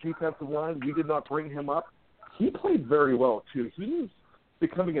on that defensive line. We did not bring him up. He played very well, too. He's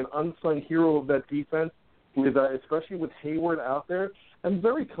becoming an unsung hero of that defense, with especially with Hayward out there. I'm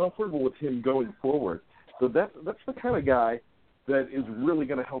very comfortable with him going forward. So that's the kind of guy that is really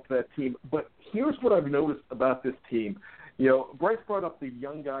going to help that team. But here's what I've noticed about this team. Bryce brought up the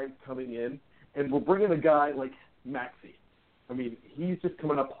young guys coming in, and we're bringing a guy like Maxey. I mean, he's just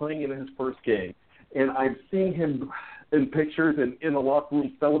coming up playing in his first game. And I'm seeing him in pictures and in the locker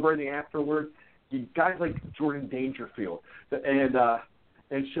room celebrating afterwards. Guys like Jordan Dangerfield and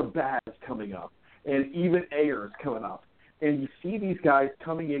Shabazz coming up, and even Ayers coming up. And you see these guys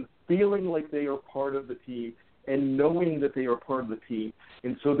coming in feeling like they are part of the team and knowing that they are part of the team.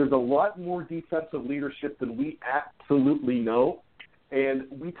 And so there's a lot more defensive leadership than we absolutely know. And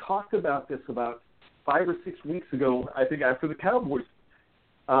we talked about this about 5 or 6 weeks ago, I think after the Cowboys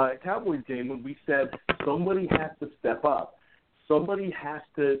game, when we said somebody has to step up. Somebody has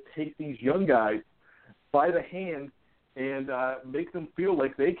to take these young guys by the hand and make them feel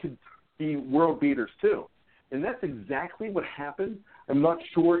like they could be world beaters too. And that's exactly what happened. I'm not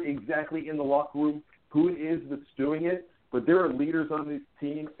sure exactly in the locker room who it is that's doing it, but there are leaders on this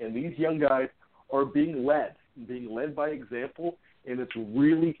team, and these young guys are being led by example, and it's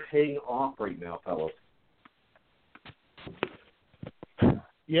really paying off right now, fellas.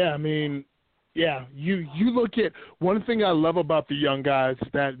 Yeah, I mean, yeah, you look at one thing I love about the young guys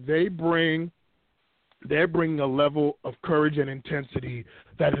that they're bringing a level of courage and intensity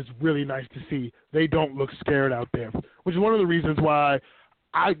that is really nice to see. They don't look scared out there, which is one of the reasons why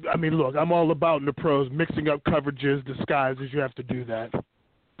I mean, look, I'm all about in the pros mixing up coverages, disguises. You have to do that.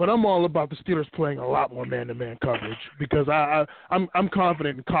 But I'm all about the Steelers playing a lot more man-to-man coverage because I'm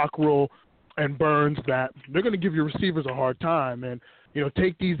confident in Cockrell and Burns that they're going to give your receivers a hard time. And,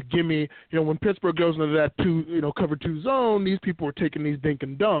 take these gimme, when Pittsburgh goes into that cover 2 zone, these people are taking these dink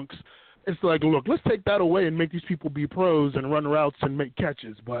and dunks. It's like, look, let's take that away and make these people be pros and run routes and make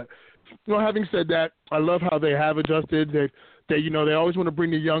catches. But, having said that, I love how they have adjusted. They always want to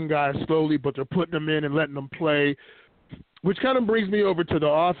bring the young guys slowly, but they're putting them in and letting them play, which kind of brings me over to the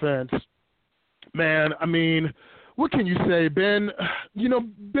offense. Man, I mean, what can you say? Ben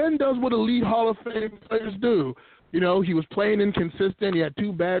does what elite Hall of Fame players do. He was playing inconsistent. He had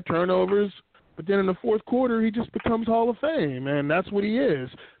 2 bad turnovers, but then in the fourth quarter, he just becomes Hall of Fame, and that's what he is.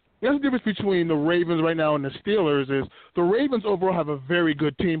 That's the difference between the Ravens right now and the Steelers is the Ravens overall have a very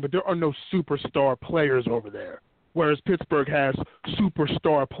good team, but there are no superstar players over there, whereas Pittsburgh has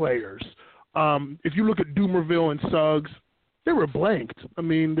superstar players. If you look at Dumervil and Suggs, they were blanked. I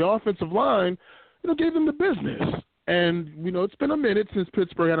mean, the offensive line, gave them the business. And, it's been a minute since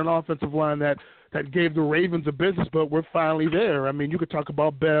Pittsburgh had an offensive line that gave the Ravens a business, but we're finally there. I mean, you could talk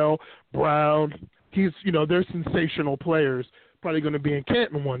about Bell, Brown. They're sensational players, probably going to be in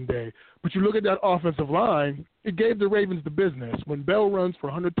Canton one day. But you look at that offensive line, it gave the Ravens the business. When Bell runs for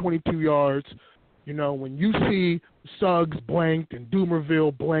 122 yards, when you see Suggs blanked and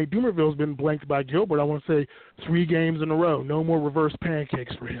Dumervil blanked, Dumervil's been blanked by Gilbert, I want to say 3 games in a row. No more reverse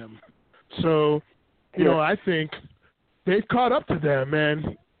pancakes for him. So, I think they've caught up to them,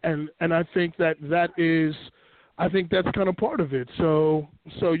 and I think that's kind of part of it. So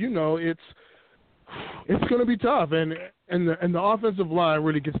it's going to be tough, and the offensive line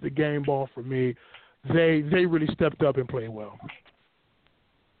really gets the game ball for me. They really stepped up and played well.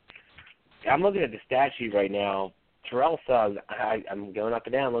 I'm looking at the stat sheet right now. Terrell Suggs, I'm going up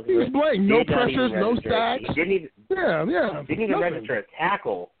and down looking. He was playing no pressures, no sacks. He didn't even register a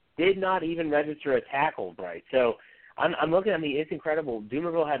tackle. Did not even register a tackle, Bryce. So I'm looking. I mean, it's incredible.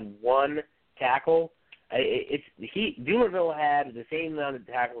 Dumervil had 1 tackle. Dumervil had the same amount of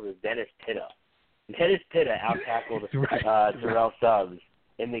tackles as Dennis Pitta. Dennis Pitta out-tackled Terrell Suggs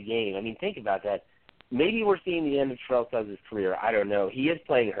in the game. I mean, think about that. Maybe we're seeing the end of Terrell Suggs' career. I don't know. He is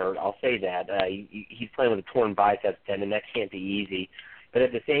playing hurt. I'll say that. He's playing with a torn biceps tendon. That can't be easy. But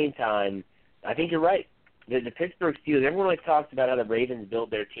at the same time, I think you're right. The Pittsburgh Steelers, everyone always talks about how the Ravens built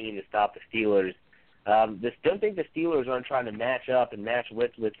their team to stop the Steelers. Don't think the Steelers aren't trying to match up and match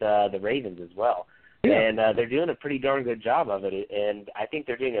with the Ravens as well. Yeah. And they're doing a pretty darn good job of it. And I think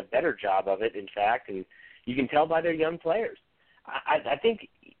they're doing a better job of it, in fact. And you can tell by their young players. I think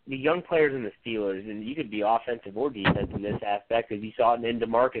the young players in the Steelers, and you could be offensive or defense in this aspect, because you saw it in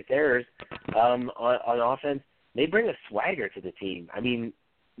DeMarcus Ayers on offense, they bring a swagger to the team. I mean,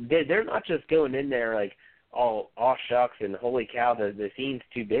 they're not just going in there like, oh shucks, and holy cow, the scene's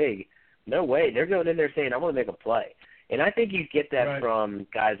too big. No way. They're going in there saying, I want to make a play. And I think you get that from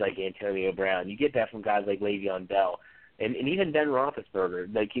guys like Antonio Brown. You get that from guys like Le'Veon Bell. And even Ben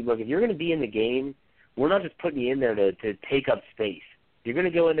Roethlisberger. Like, look, if you're going to be in the game, we're not just putting you in there to take up space. You're going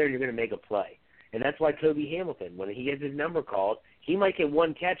to go in there and you're going to make a play. And that's why Kobe Hamilton, when he gets his number called, he might get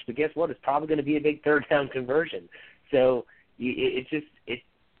 1 catch, but guess what? It's probably going to be a big third-down conversion. So you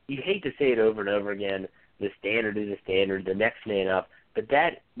hate to say it over and over again, the standard is a standard, the next man up, but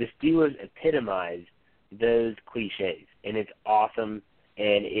the Steelers epitomize those cliches, and it's awesome,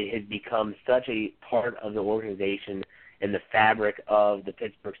 and it has become such a part of the organization and the fabric of the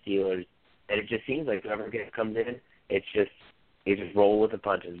Pittsburgh Steelers that it just seems like whoever comes in, they just roll with the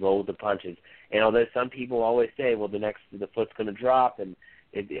punches. And although some people always say, well, the foot's going to drop, and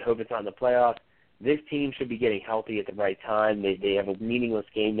they hope it's not in the playoffs, this team should be getting healthy at the right time. They have a meaningless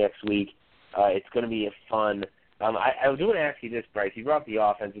game next week. It's going to be a fun. I do want to ask you this, Bryce. You brought up the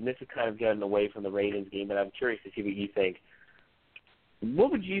offense, and this is kind of getting away from the Ravens game, but I'm curious to see what you think.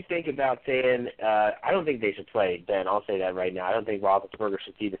 What would you think about saying, I don't think they should play, Ben. I'll say that right now. I don't think Roethlisberger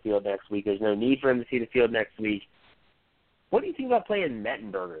should see the field next week. There's no need for him to see the field next week. What do you think about playing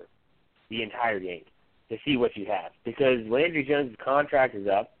Mettenberger the entire game to see what you have? Because Landry Jones' contract is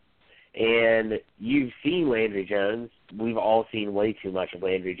up, and you've seen Landry Jones. We've all seen way too much of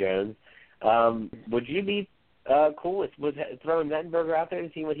Landry Jones. Would you be cool with throwing Mettenberger out there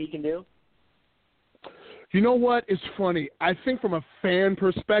and seeing what he can do? You know what? It's funny. I think from a fan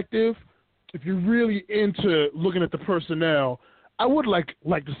perspective, if you're really into looking at the personnel, I would like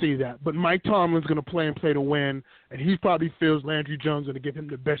to see that. But Mike Tomlin's going to play to win, and he probably feels Landry Jones is going to give him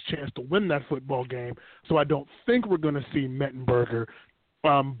the best chance to win that football game. So I don't think we're going to see Mettenberger.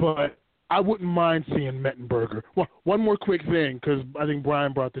 But I wouldn't mind seeing Mettenberger. Well, one more quick thing, because I think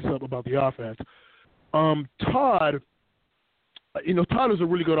Brian brought this up about the offense. Todd is a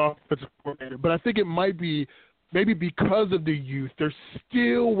really good offensive coordinator, but I think it might be maybe because of the youth, they're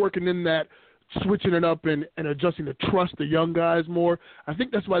still working in that, switching it up and adjusting to trust the young guys more. I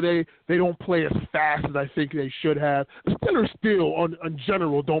think that's why they don't play as fast as I think they should have. The Steelers still, in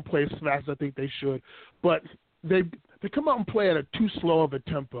general, don't play as fast as I think they should, but they come out and play at a too slow of a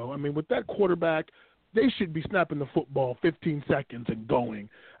tempo. I mean, with that quarterback, they should be snapping the football 15 seconds and going.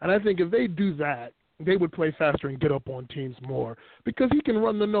 And I think if they do that, they would play faster and get up on teams more because he can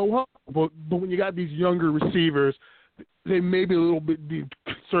run the no-huddle. But when you got these younger receivers, they may be a little bit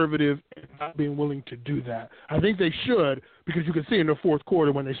conservative and not being willing to do that. I think they should because you can see in the fourth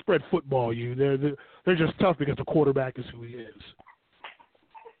quarter when they spread football they're just tough because the quarterback is who he is.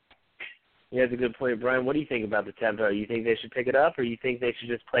 Yeah, that's a good point, Brian. What do you think about the tempo? You think they should pick it up, or you think they should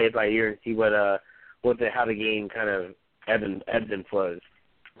just play it by ear and see how the game kind of ebbs and flows?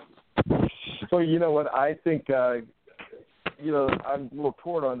 So you know what I think. I'm a little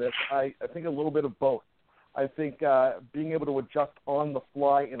torn on this. I think a little bit of both. I think being able to adjust on the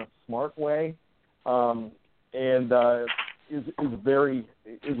fly in a smart way, is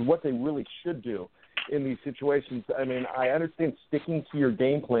what they really should do in these situations. I mean, I understand sticking to your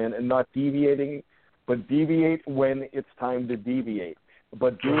game plan and not deviating, but deviate when it's time to deviate.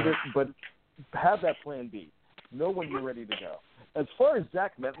 But have that plan B. Know when you're ready to go. As far as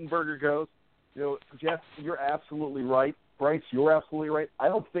Zach Mettenberger goes, Jeff, you're absolutely right. Bryce, you're absolutely right. I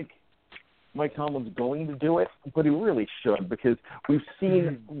don't think Mike Tomlin's going to do it, but he really should because we've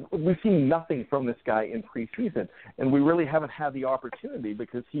seen nothing from this guy in preseason, and we really haven't had the opportunity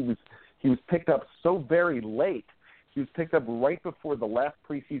because he was picked up so very late. He was picked up right before the last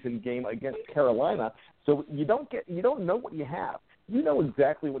preseason game against Carolina, so you don't know what you have. You know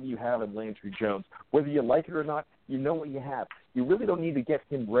exactly what you have in Landry Jones. Whether you like it or not, you know what you have. You really don't need to get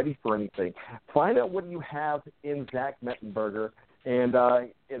him ready for anything. Find out what you have in Zach Mettenberger and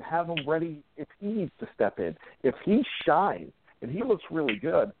have him ready if he needs to step in. If he shines and he looks really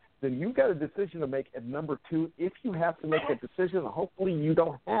good, then you've got a decision to make at number 2 if you have to make that decision. Hopefully you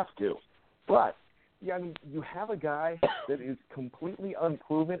don't have to. But yeah, I mean, you have a guy that is completely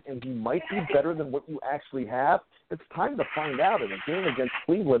unproven, and he might be better than what you actually have. It's time to find out in a game against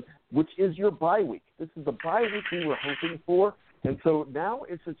Cleveland, which is your bye week. This is the bye week we were hoping for, and so now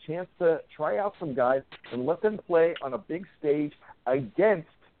it's a chance to try out some guys and let them play on a big stage against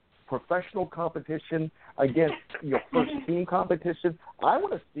professional competition, against first-team competition. I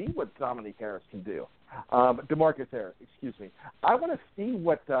want to see what Dominique Harris can do. DeMarcus Harris, excuse me. I want to see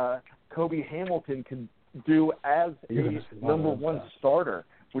what Kobe Hamilton can do as a number 1 starter,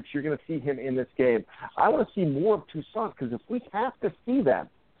 which you're going to see him in this game. I want to see more of Toussaint because if we have to see them,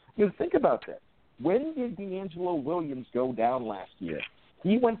 think about this. When did D'Angelo Williams go down last year?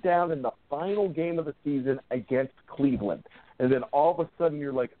 He went down in the final game of the season against Cleveland. And then all of a sudden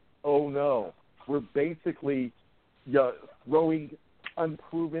you're like, oh, no, we're basically throwing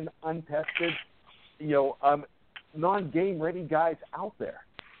unproven, untested, non-game ready guys out there.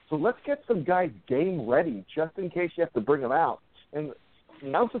 So let's get some guys game ready just in case you have to bring them out. And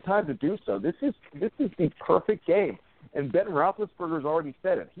now's the time to do so. This is the perfect game. And Ben Roethlisberger's already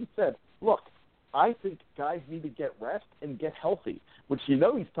said it. He said, look, I think guys need to get rest and get healthy, which he's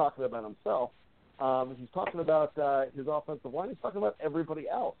talking about himself. He's talking about his offensive line. He's talking about everybody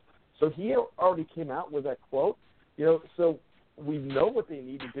else. So he already came out with that quote. So we know what they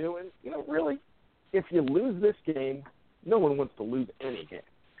need to do. And, really, if you lose this game, no one wants to lose any game.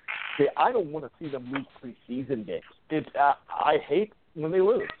 Okay, I don't want to see them lose preseason games. I hate when they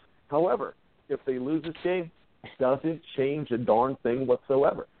lose. However, if they lose this game, it doesn't change a darn thing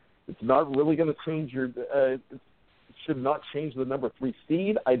whatsoever. It's not really going to change it should not change the number 3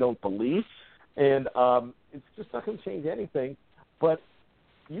 seed, I don't believe. And it's just not going to change anything. But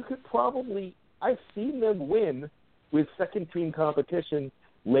you could probably – I've seen them win with second-team competition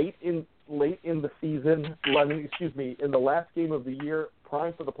late in the season, in the last game of the year,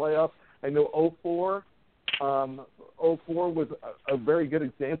 prime for the playoffs. I know 04 was a very good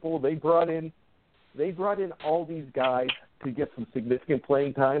example. They brought in all these guys to get some significant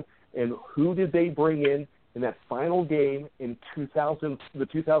playing time. And who did they bring in that final game in the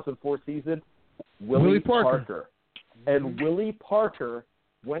 2004 season? Willie Parker. And Willie Parker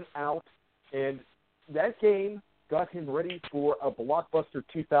went out, and that game got him ready for a blockbuster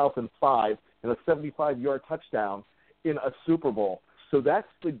 2005 and a 75-yard touchdown in a Super Bowl. So that's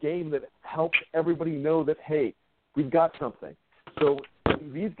the game that helped everybody know that, hey, we've got something. So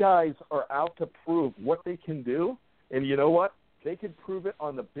these guys are out to prove what they can do, and you know what? They could prove it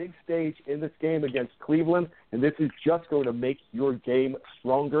on the big stage in this game against Cleveland, and this is just going to make your game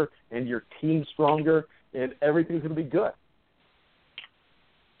stronger and your team stronger, and everything's going to be good.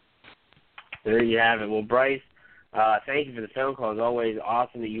 There you have it. Well, Bryce, thank you for the phone call. As always,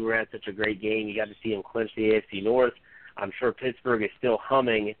 awesome that you were at such a great game. You got to see them clinch the AFC North. I'm sure Pittsburgh is still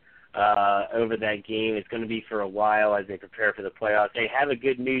humming over that game. It's going to be for a while as they prepare for the playoffs. Hey, have a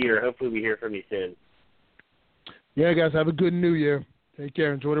good New Year. Hopefully we hear from you soon. Yeah, guys, have a good New Year. Take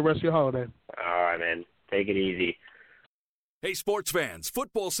care. Enjoy the rest of your holiday. All right, man. Take it easy. Hey, sports fans,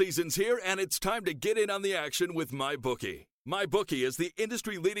 football season's here, and it's time to get in on the action with MyBookie. MyBookie is the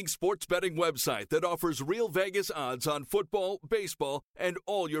industry-leading sports betting website that offers real Vegas odds on football, baseball, and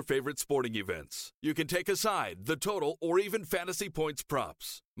all your favorite sporting events. You can take a side, the total, or even fantasy points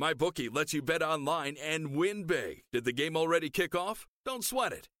props. MyBookie lets you bet online and win big. Did the game already kick off? Don't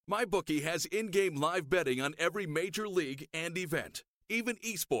sweat it. MyBookie has in-game live betting on every major league and event, even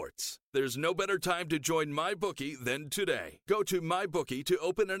esports. There's no better time to join MyBookie than today. Go to MyBookie to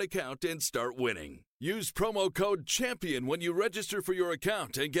open an account and start winning. Use promo code CHAMPION when you register for your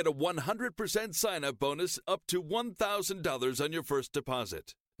account and get a 100% sign-up bonus up to $1,000 on your first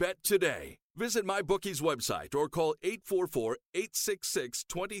deposit. Bet today. Visit MyBookie's website or call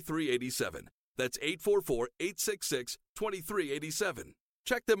 844-866-2387. That's 844-866-2387.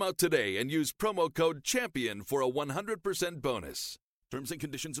 Check them out today and use promo code CHAMPION for a 100% bonus. Terms and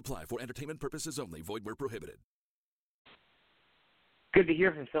conditions apply for entertainment purposes only. Void where prohibited. Good to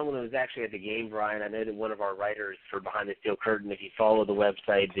hear from someone who was actually at the game, Brian. I know that one of our writers for Behind the Steel Curtain, if you follow the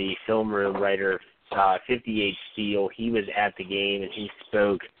website, the film room writer, 58 Steel, he was at the game and he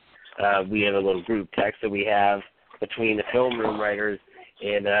spoke. We have a little group text that we have between the film room writers,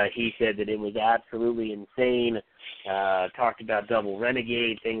 and he said that it was absolutely insane. Talked about double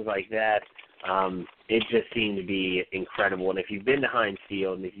renegade, things like that. It just seemed to be incredible. And if you've been to Heinz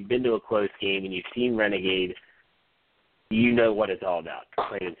Field and if you've been to a close game and you've seen Renegade, you know what it's all about,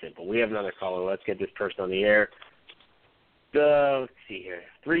 plain and simple. We have another caller. Let's get this person on the air. Let's see here.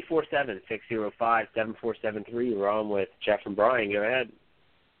 347-605-7473. We're on with Jeff and Brian. Go ahead.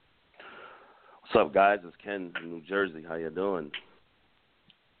 What's up, guys? It's Ken from New Jersey. How you doing?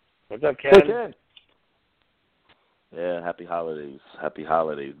 What's up, Ken? Hey, Ken. Yeah, happy holidays. Happy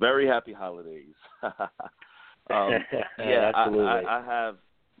holidays. Very happy holidays. Yeah, absolutely. I have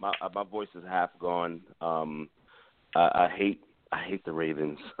my voice is half gone. I hate the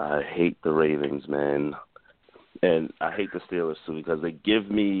Ravens. I hate the Ravens, man. And I hate the Steelers too because they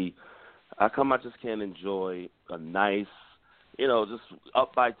give me how come I just can't enjoy a nice, just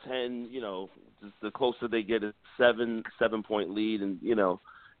up by 10, just the closer they get a 7-point lead and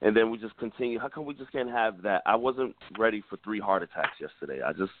and then we just continue. How come we just can't have that? I wasn't ready for 3 heart attacks yesterday.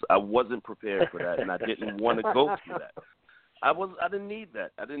 I wasn't prepared for that, and I didn't want to go through that. I didn't need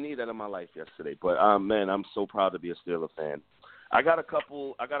that. I didn't need that in my life yesterday. But man, I'm so proud to be a Steelers fan. I got a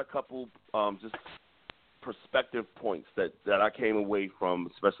couple just perspective points that I came away from,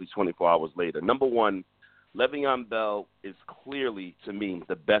 especially 24 hours later. Number one, Le'Veon Bell is clearly, to me,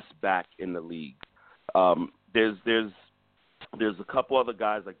 the best back in the league. There's a couple other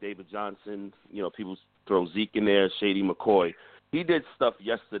guys like David Johnson. People throw Zeke in there, Shady McCoy. He did stuff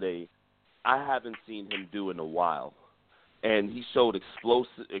yesterday I haven't seen him do in a while. And he showed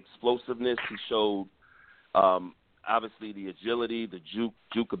explosiveness. He showed, obviously, the agility, the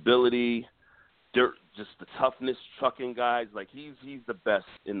juke ability, just the toughness, trucking guys. Like, he's the best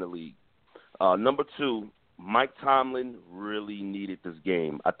in the league. Number two, Mike Tomlin really needed this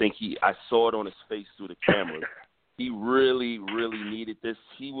game. I think I saw it on his face through the cameras. He really, really needed this.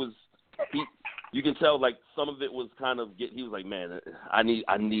 You can tell, like, some of it was kind of he was like, man, I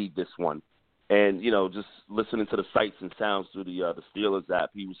need this one. And, just listening to the sights and sounds through the Steelers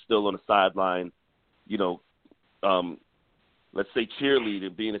app, he was still on the sideline, let's say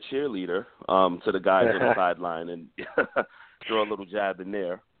being a cheerleader to the guys on the sideline and throw a little jab in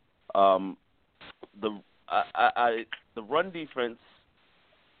there. The run defense,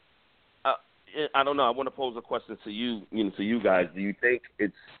 I don't know. I want to pose a question to you, to you guys. Do you think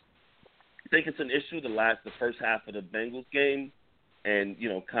it's an issue the first half of the Bengals game, and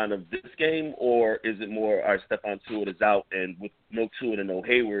kind of this game, or is it more our Stephon Tuitt is out, and with no Tuitt and no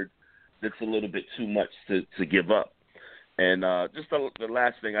Hayward, that's a little bit too much to give up? And just the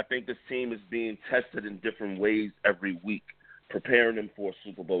last thing, I think this team is being tested in different ways every week, preparing them for a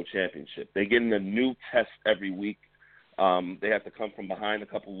Super Bowl championship. They're getting a new test every week. They have to come from behind a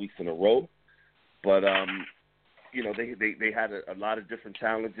couple weeks in a row. But, they had a lot of different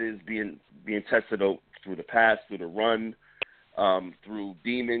challenges being tested through the pass, through the run, through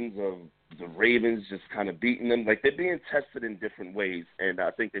demons of the Ravens just kind of beating them. Like, they're being tested in different ways, and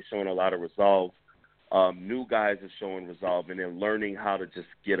I think they're showing a lot of resolve. New guys are showing resolve, and they're learning how to just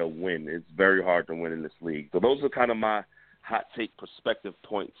get a win. It's very hard to win in this league. So those are kind of my hot take perspective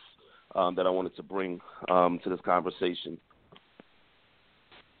points that I wanted to bring to this conversation.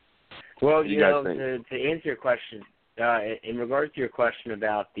 Well, you know, to answer your question, in regards to your question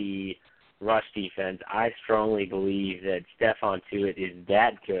about the rush defense, I strongly believe that Stephon Tuitt is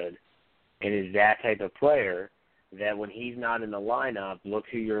that good and is that type of player that when he's not in the lineup, look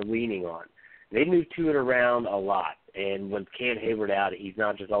who you're leaning on. They move Tuitt around a lot, and when Cam Hayward out, he's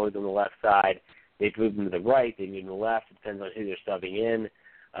not just always on the left side. They've moved him to the right. They move him to the left. It depends on who they're subbing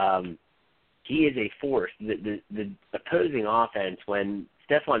in. He is a force. The opposing offense, when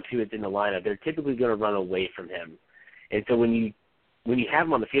Stephon Tuitt's in the lineup, they're typically going to run away from him. And so when you have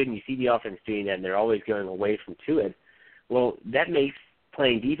him on the field and you see the offense doing that and they're always going away from Tuitt, well, that makes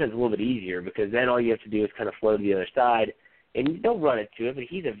playing defense a little bit easier because then all you have to do is kind of flow to the other side. And they'll run it to it, but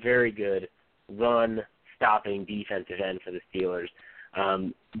he's a very good run-stopping defensive end for the Steelers.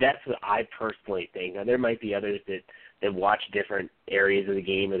 That's what I personally think. Now, there might be others that watch different areas of the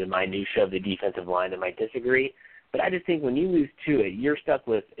game or the minutia of the defensive line that might disagree. But I just think when you lose Tuitt, you're stuck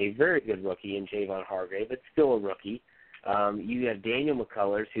with a very good rookie in Javon Hargrave, but still a rookie. You have Daniel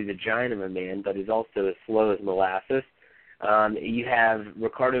McCullers, who's a giant of a man, but is also as slow as molasses. You have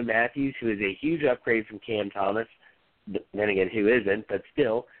Ricardo Matthews, who is a huge upgrade from Cam Thomas. Then again, who isn't? But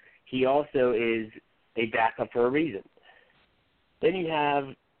still, he also is a backup for a reason. Then you have,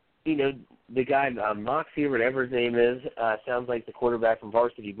 you know, the guy, Moxie, or whatever his name is, sounds like the quarterback from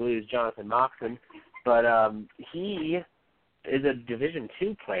Varsity Blues, Jonathan Moxon. But he is a Division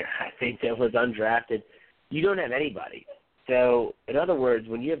II player, I think, that was undrafted. You don't have anybody. So, in other words,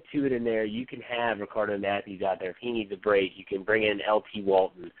 when you have Tuitt in there, you can have Ricardo Matthews out there. If he needs a break, you can bring in L.T.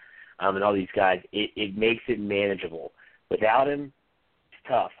 Walton and all these guys. It makes it manageable. Without him, it's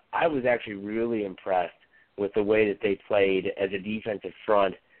tough. I was actually really impressed with the way that they played as a defensive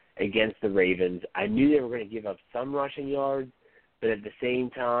front against the Ravens. I knew they were going to give up some rushing yards, but at the same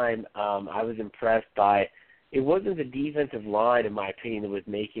time, I was impressed by it wasn't the defensive line, in my opinion, that was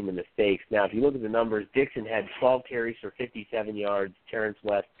making the mistakes. Now, if you look at the numbers, Dixon had 12 carries for 57 yards, Terrence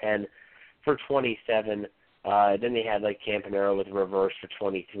West 10 for 27. Then they had, like, Campanaro with a reverse for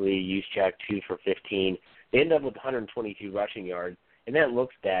 23, Juszczyk 2 for 15. They ended up with 122 rushing yards, and that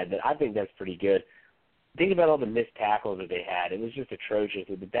looks bad, but I think that's pretty good. Think about all the missed tackles that they had. It was just atrocious.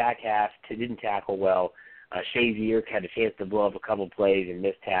 With the back half, they didn't tackle well. Shazier had a chance to blow up a couple plays and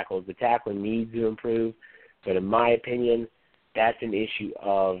missed tackles. The tackling needs to improve, but in my opinion, that's an issue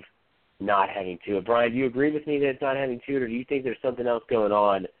of not having Tuitt. Brian, do you agree with me that it's not having Tuitt, or do you think there's something else going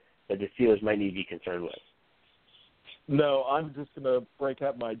on that the Steelers might need to be concerned with? No, I'm just going to break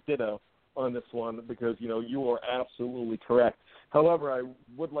out my ditto on this one because, you know, you are absolutely correct. However, I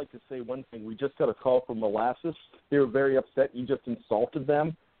would like to say one thing. We just got a call from Molasses. They were very upset you just insulted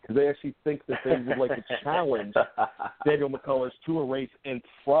them because they actually think that they would like to challenge Daniel McCullers to a race and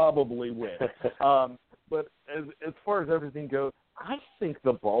probably win. But as far as everything goes, I think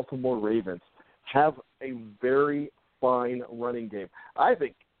the Baltimore Ravens have a very fine running game. I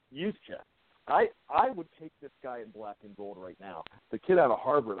think Juszczyk, I would take this guy in black and gold right now. The kid out of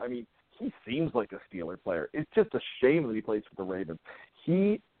Harvard, I mean, he seems like a Steeler player. It's just a shame that he plays for the Ravens.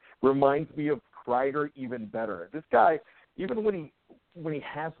 He reminds me of Kreider even better. This guy, even when he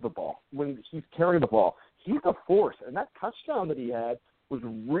has the ball, when he's carrying the ball, he's a force. And that touchdown that he had was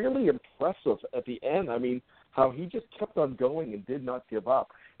really impressive at the end. I mean, how he just kept on going and did not give up.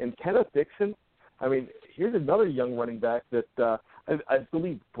 And Kenneth Dixon, I mean, here's another young running back that I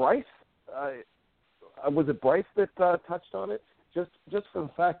believe Bryce, was it Bryce that touched on it? Just for the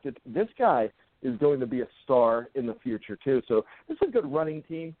fact that this guy is going to be a star in the future too. So this is a good running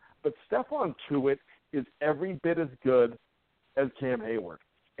team, but Stephon Tuitt is every bit as good as Cam Hayward.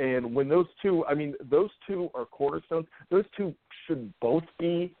 And when those two are cornerstones. Those two should both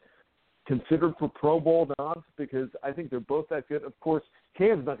be considered for Pro Bowl nods because I think they're both that good. Of course,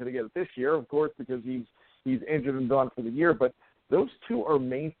 Cam's not going to get it this year, of course, because he's injured and gone for the year, but those two are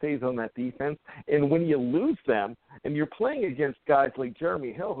mainstays on that defense. And when you lose them and you're playing against guys like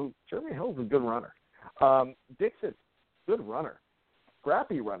Jeremy Hill's a good runner. Dixon, good runner.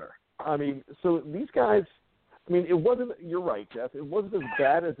 Scrappy runner. I mean, so these guys, I mean, you're right, Jeff, it wasn't as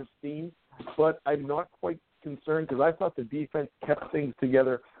bad as it seemed, but I'm not quite concerned because I thought the defense kept things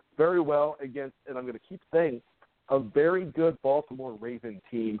together very well against, and I'm going to keep saying, a very good Baltimore Raven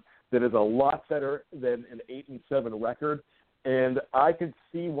team that is a lot better than an 8-7 record. And I can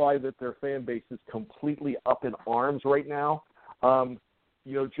see why that their fan base is completely up in arms right now.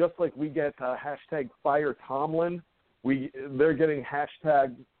 just like we get hashtag Fire Tomlin, they're getting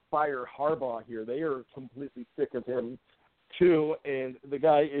hashtag Fire Harbaugh here. They are completely sick of him too, and the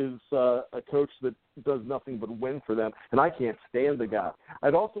guy is a coach that does nothing but win for them, and I can't stand the guy.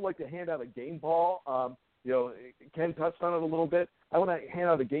 I'd also like to hand out a game ball. Ken touched on it a little bit. I want to hand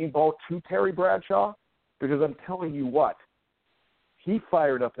out a game ball to Terry Bradshaw because I'm telling you what, he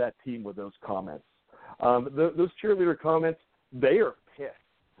fired up that team with those comments. Those cheerleader comments, they are pissed.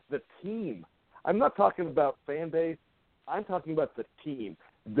 The team, I'm not talking about fan base, I'm talking about the team.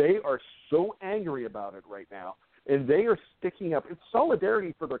 They are so angry about it right now, and they are sticking up. It's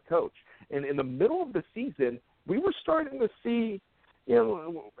solidarity for their coach. And in the middle of the season, we were starting to see,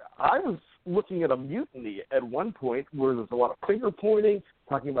 I was looking at a mutiny at one point where there was a lot of finger pointing,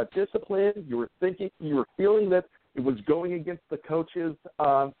 talking about discipline. You were feeling that it was going against the coaches.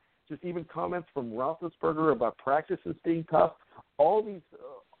 Just even comments from Roethlisberger about practices being tough. All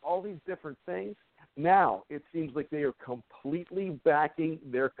these different things. Now it seems like they are completely backing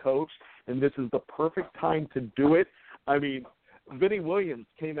their coach, and this is the perfect time to do it. I mean, Vinny Williams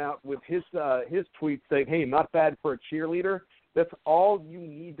came out with his tweet saying, "Hey, not bad for a cheerleader." That's all you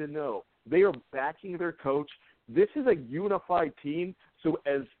need to know. They are backing their coach. This is a unified team. So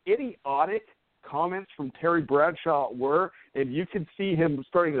as idiotic comments from Terry Bradshaw were, and you can see him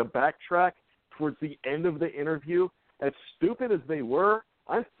starting to backtrack towards the end of the interview, as stupid as they were,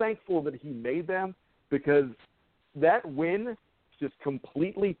 I'm thankful that he made them because that win just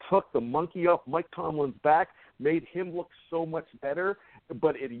completely took the monkey off Mike Tomlin's back, made him look so much better,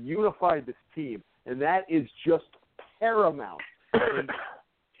 but it unified this team, and that is just paramount.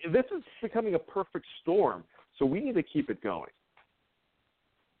 And this is becoming a perfect storm, so we need to keep it going.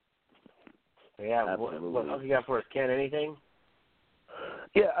 Yeah, what else you got for us, Ken? Anything?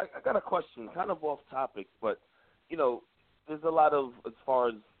 Yeah, I got a question, kind of off topic, but, there's a lot of, as far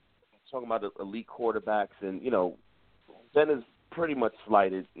as talking about elite quarterbacks, and, Ben is pretty much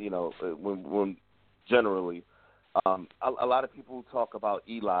slighted, when generally. A lot of people talk about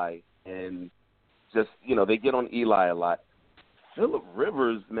Eli and just, they get on Eli a lot. Phillip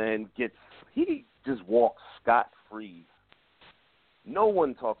Rivers, man, he just walks scot-free. No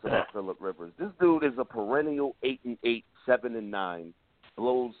one talks about Phillip Rivers. This dude is a perennial 8-8, 7-9,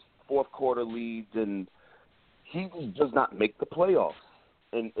 blows fourth quarter leads, and he does not make the playoffs.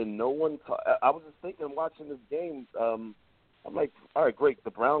 And no one I was just thinking, watching this game, I'm like, all right, great,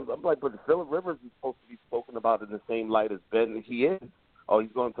 the Browns. I'm like, but Phillip Rivers is supposed to be spoken about in the same light as Ben. He is. Oh,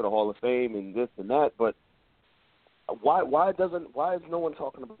 he's going to the Hall of Fame and this and that, but why is no one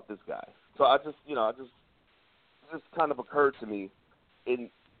talking about this guy? So it just kind of occurred to me, in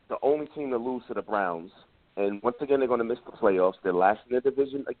the only team to lose to the Browns, and once again they're going to miss the playoffs. They're last in their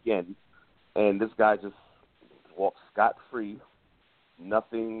division again, and this guy just walks scot-free,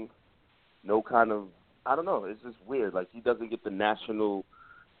 nothing, no kind of, I don't know, it's just weird. Like, he doesn't get the national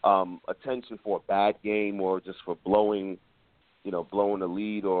attention for a bad game or just for blowing a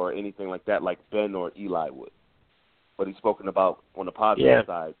lead or anything like that, like Ben or Eli would. But he's spoken about on the positive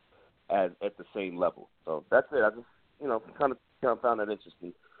side at the same level. So that's it. I just, kind of found that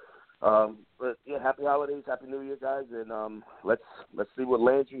interesting. But yeah, happy holidays, happy New Year, guys, and let's see what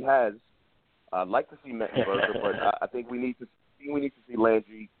Landry has. I'd like to see Mettenberger, but I think we need to see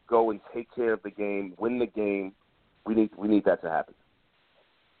Landry go and take care of the game, win the game. We need that to happen.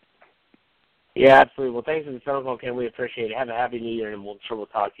 Yeah, absolutely. Well, thanks for the phone call, Ken. We appreciate it. Have a happy New Year, and we'll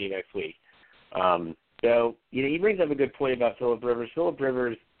talk to you next week. So, he brings up a good point about Phillip Rivers. Phillip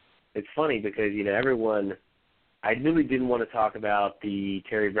Rivers, it's funny because, everyone, I really didn't want to talk about the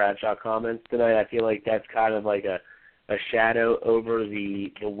Terry Bradshaw comments tonight. I feel like that's kind of like a shadow over the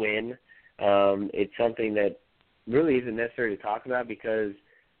win. It's something that really isn't necessary to talk about because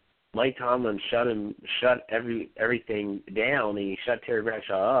Mike Tomlin shut everything down, and he shut Terry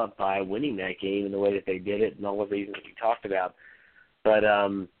Bradshaw up by winning that game in the way that they did it and all the reasons we talked about. But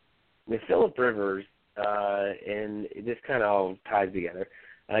with Phillip Rivers, and this kind of all ties together,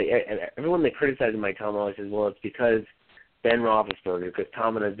 everyone that criticizes Mike Tomlin always says, well, it's because Ben Roethlisberger, because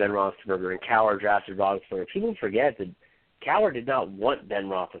Tomlin has Ben Roethlisberger, and Cowher drafted Roethlisberger. People forget that Cowher did not want Ben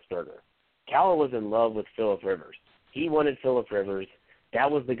Roethlisberger. Cowher was in love with Phillip Rivers. He wanted Phillip Rivers. That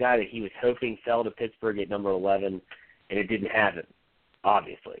was the guy that he was hoping fell to Pittsburgh at number 11, and it didn't happen,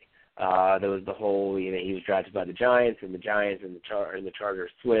 obviously. There was the whole, he was drafted by the Giants and the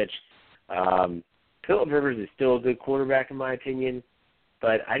Chargers switched. Phillip Rivers is still a good quarterback in my opinion,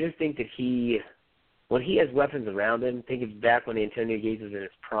 but I just think that when he has weapons around him, think of back when Antonio Gates was in his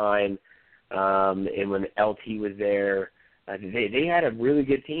prime, and when LT was there, they had a really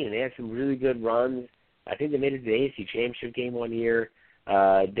good team, and they had some really good runs. I think they made it to the AFC Championship game one year.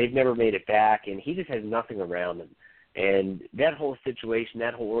 They've never made it back, and he just has nothing around him. And that whole situation,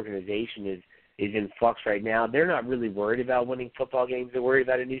 that whole organization is in flux right now. They're not really worried about winning football games. They're worried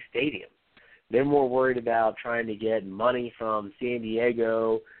about a new stadium. They're more worried about trying to get money from San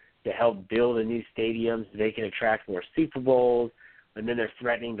Diego to help build a new stadium so they can attract more Super Bowls, and then they're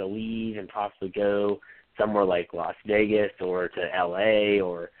threatening to leave and possibly go somewhere like Las Vegas or to L.A.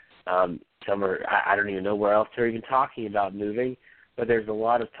 or somewhere, I don't even know where else they're even talking about moving, but there's a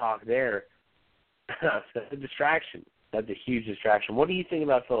lot of talk there. That's a distraction. That's a huge distraction. What do you think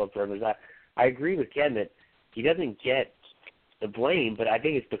about Phillip Rivers? I agree with Ken that he doesn't get the blame, but I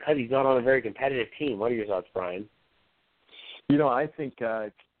think it's because he's not on a very competitive team. What are your thoughts, Brian? I think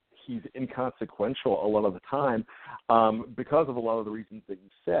he's inconsequential a lot of the time because of a lot of the reasons that you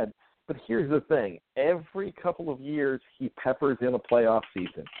said. But here's the thing. Every couple of years, he peppers in a playoff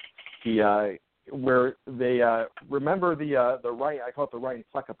season. Where they remember the Ryan, I call it the Ryan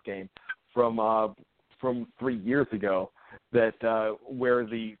Suckup game from 3 years ago, that where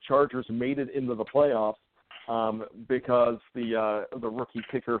the Chargers made it into the playoffs because the rookie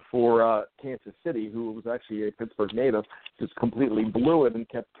kicker for Kansas City, who was actually a Pittsburgh native, just completely blew it and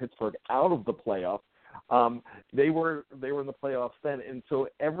kept Pittsburgh out of the playoffs. They were in the playoffs then, and so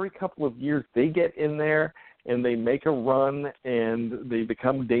every couple of years they get in there and they make a run and they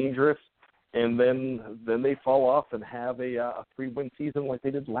become dangerous, and then they fall off and have a 3-win season like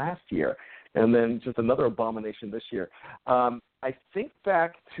they did last year, and then just another abomination this year. I think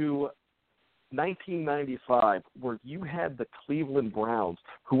back to 1995, where you had the Cleveland Browns,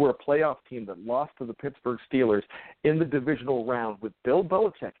 who were a playoff team that lost to the Pittsburgh Steelers in the divisional round with Bill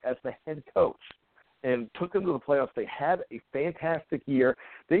Belichick as the head coach, and took them to the playoffs. They had a fantastic year.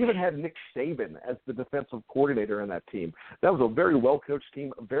 They even had Nick Saban as the defensive coordinator on that team. That was a very well-coached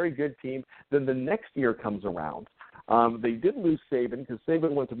team, a very good team. Then the next year comes around. They did lose Saban because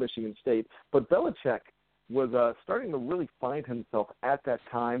Saban went to Michigan State, but Belichick was starting to really find himself at that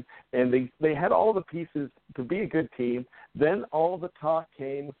time, and they had all the pieces to be a good team. Then all the talk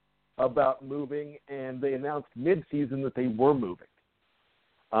came about moving, and they announced mid-season that they were moving.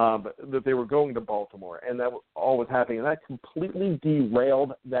 That they were going to Baltimore, and that all was happening, and that completely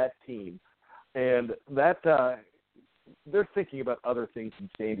derailed that team. And that they're thinking about other things in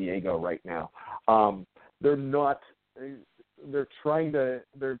San Diego right now. They're not. They're trying to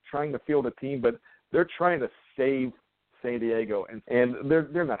field a team, but they're trying to save San Diego, and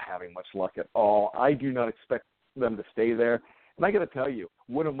they're not having much luck at all. I do not expect them to stay there. And I got to tell you,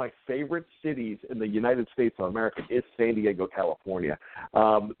 one of my favorite cities in the United States of America is San Diego, California.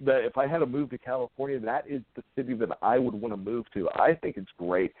 That if I had to move to California, that is the city that I would want to move to. I think it's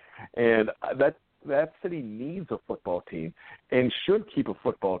great, and that city needs a football team and should keep a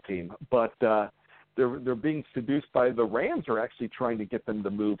football team. But they're being seduced by the Rams. Are actually trying to get them to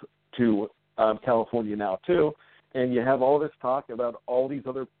move to California now too. And you have all this talk about all these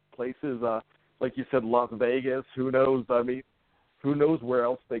other places, like you said, Las Vegas. Who knows? I mean, who knows where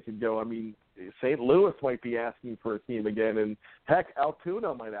else they could go? I mean, St. Louis might be asking for a team again, and heck,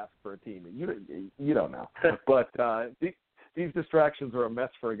 Altoona might ask for a team. You don't know. But these distractions are a mess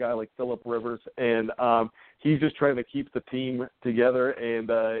for a guy like Phillip Rivers, and he's just trying to keep the team together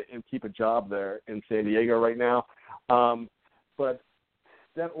and keep a job there in San Diego right now. But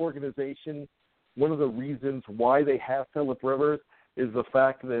that organization, one of the reasons why they have Phillip Rivers is the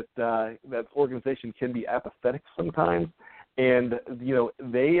fact that that organization can be apathetic sometimes. And,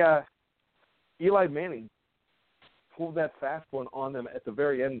 Eli Manning pulled that fast one on them at the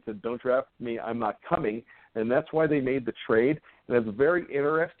very end and said, "Don't draft me, I'm not coming." And that's why they made the trade. And it's very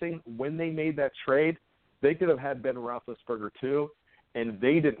interesting. When they made that trade, they could have had Ben Roethlisberger too, and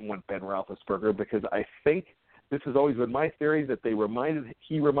they didn't want Ben Roethlisberger because I think this has always been my theory that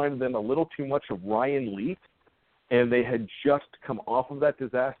he reminded them a little too much of Ryan Leaf, and they had just come off of that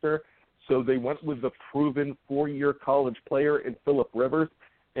disaster. So they went with the proven 4-year college player in Phillip Rivers,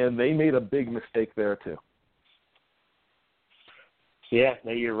 and they made a big mistake there too. Yeah,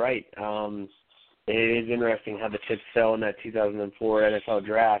 no, you're right. It is interesting how the chips fell in that 2004 NFL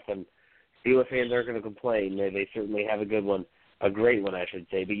draft, and Steelers fans aren't going to complain. They certainly have a good one, a great one, I should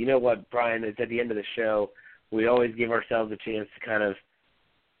say. But you know what, Brian, it's at the end of the show. We always give ourselves a chance to kind of,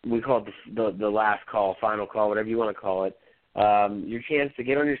 we call it the last call, final call, whatever you want to call it. Your chance to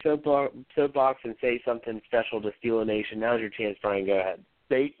get on your soapbox and say something special to Steeler Nation. Now's your chance, Brian. Go ahead.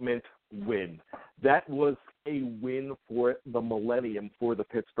 Statement win. That was a win for the millennium for the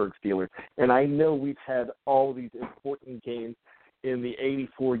Pittsburgh Steelers. And I know we've had all these important games in the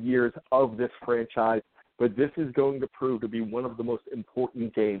 84 years of this franchise, but this is going to prove to be one of the most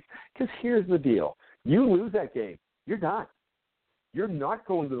important games. Because here's the deal. You lose that game, you're done. you're not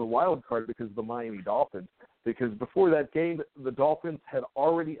going to the wild card because of the Miami Dolphins, because before that game, the Dolphins had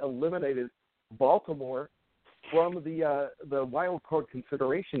already eliminated Baltimore from the wild card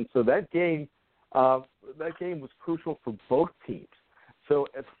consideration. So that game was crucial for both teams. So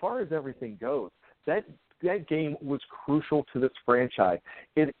as far as everything goes, that game was crucial to this franchise.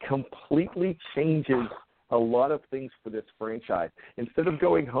 It completely changes a lot of things for this franchise. Instead of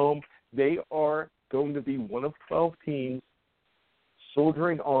going home, they are going to be one of 12 teams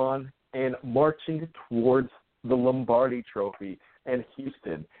soldiering on and marching towards the Lombardi Trophy and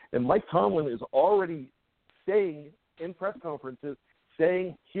Houston. And Mike Tomlin is already saying in press conferences,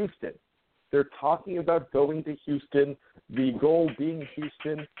 saying Houston. They're talking about going to Houston, the goal being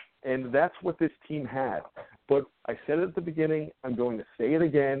Houston, and that's what this team has. But I said it at the beginning, I'm going to say it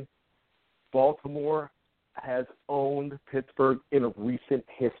again, Baltimore has owned Pittsburgh in recent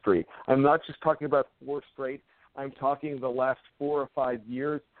history. I'm not just talking about 4 straight. I'm talking the last 4 or 5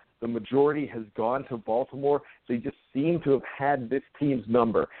 years. The majority has gone to Baltimore. They just seem to have had this team's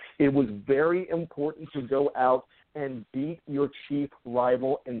number. It was very important to go out and beat your chief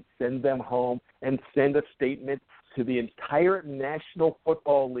rival and send them home and send a statement to the entire National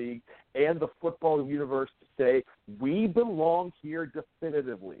Football League and the football universe to say, we belong here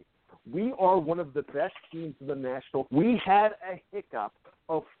definitively. We are one of the best teams in the National. We had a hiccup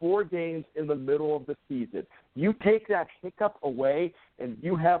of 4 games in the middle of the season. You take that hiccup away, and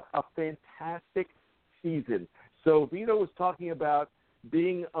you have a fantastic season. So Vito was talking about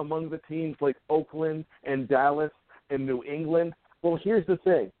being among the teams like Oakland and Dallas and New England. Well, here's the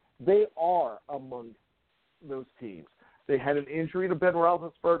thing. They are among those teams. They had an injury to Ben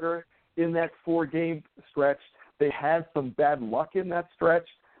Roethlisberger in that 4-game stretch. They had some bad luck in that stretch.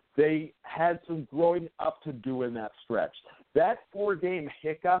 They had some growing up to do in that stretch. That 4-game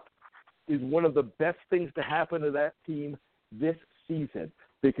hiccup is one of the best things to happen to that team this season,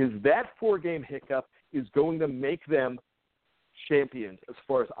 because that 4-game hiccup is going to make them champions as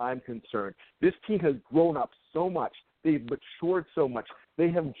far as I'm concerned. This team has grown up so much. They've matured so much.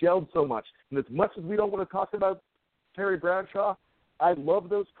 They have gelled so much. And as much as we don't want to talk about Terry Bradshaw, I love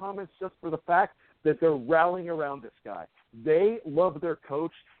those comments just for the fact that they're rallying around this guy. They love their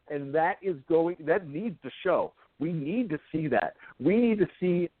coach, and that needs to show. We need to see that. We need to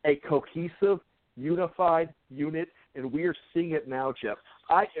see a cohesive, unified unit, and we are seeing it now, Jeff.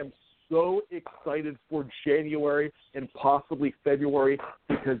 I am so excited for January and possibly February,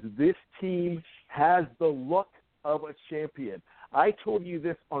 because this team has the look of a champion. I told you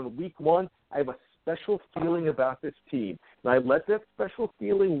this on week 1. I have a special feeling about this team. And I let that special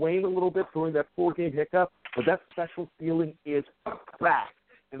feeling wane a little bit during that 4-game hiccup, but that special feeling is back.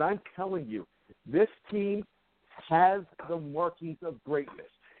 And I'm telling you, this team has the markings of greatness.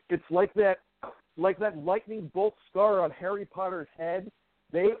 It's like that lightning bolt scar on Harry Potter's head.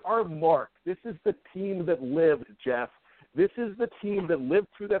 They are marked. This is the team that lived, Jeff. This is the team that lived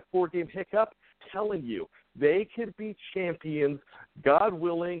through that 4-game hiccup, telling you they could be champions, God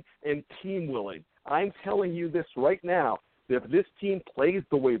willing and team willing. I'm telling you this right now. If this team plays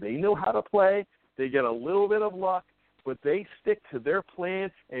the way they know how to play, they get a little bit of luck, but they stick to their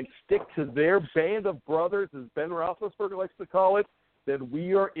plan and stick to their band of brothers, as Ben Roethlisberger likes to call it, then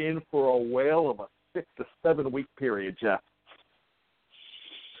we are in for a whale of a 6 to 7 week period, Jeff.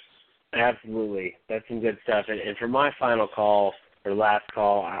 Absolutely. That's some good stuff. And for my final call, or last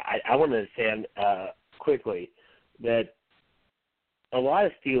call, I want to say quickly that a lot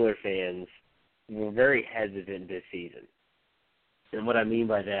of Steeler fans were very hesitant this season. And what I mean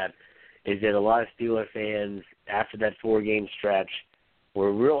by that is that a lot of Steeler fans, after that 4-game stretch,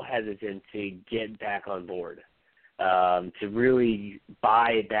 were real hesitant to get back on board, to really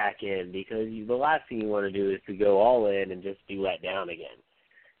buy back in, because the last thing you want to do is to go all in and just be let down again.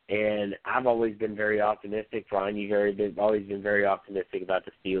 And I've always been very optimistic. Brian, you've always been very optimistic about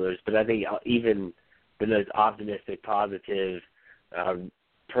the Steelers. But I think even the most optimistic, positive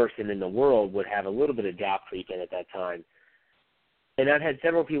person in the world would have a little bit of doubt creep in at that time. And I've had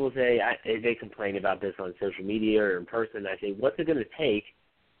several people say, they complain about this on social media or in person. I say, what's it going to take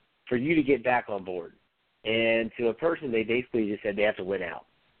for you to get back on board? And to a person, they basically just said they have to win out.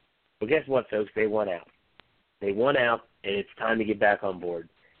 Well, guess what, folks? They won out. They won out, and it's time to get back on board.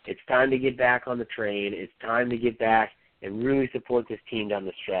 It's time to get back on the train. It's time to get back and really support this team down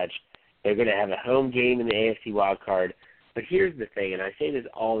the stretch. They're going to have a home game in the AFC wildcard. But here's the thing, and I say this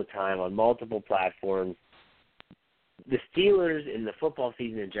all the time on multiple platforms, the Steelers in the football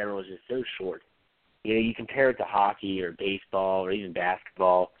season in general is just so short. You know, you compare it to hockey or baseball or even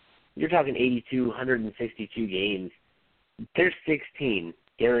basketball. You're talking 82, 162 games. There's 16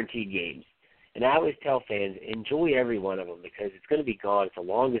 guaranteed games. And I always tell fans, enjoy every one of them because it's going to be gone. It's the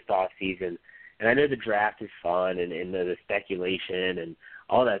longest off season. And I know the draft is fun and the speculation and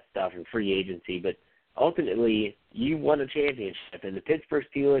all that stuff and free agency, but ultimately you won a championship, and the Pittsburgh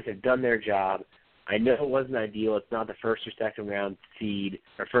Steelers have done their job. I know it wasn't ideal. It's not the first or second round seed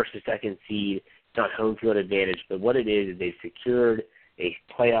or first or second seed. It's not home field advantage, but what it is they've secured a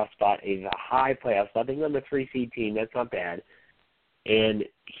playoff spot, a high playoff spot. They're on the 3-seed team. That's not bad. And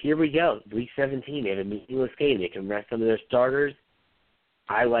here we go, Week 17. They have a meaningless game. They can rest some of their starters.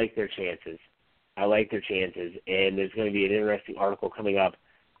 I like their chances. And there's going to be an interesting article coming up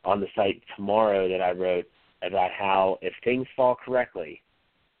on the site tomorrow that I wrote about how if things fall correctly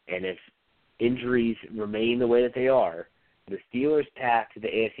and if injuries remain the way that they are, the Steelers' path to the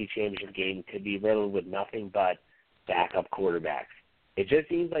AFC Championship game could be riddled with nothing but backup quarterbacks. It just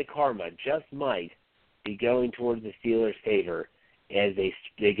seems like karma just might be going towards the Steelers' favor as they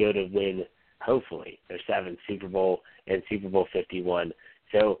go to win, hopefully, their 7th Super Bowl and Super Bowl 51.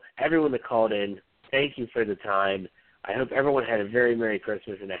 So everyone that called in, thank you for the time. I hope everyone had a very Merry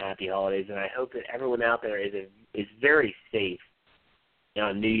Christmas and a Happy Holidays, and I hope that everyone out there is very safe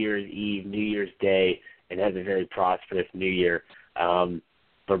on New Year's Eve, New Year's Day, and has a very prosperous New Year.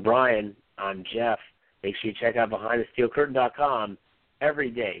 For Brian, I'm Jeff. Make sure you check out BehindTheSteelCurtain.com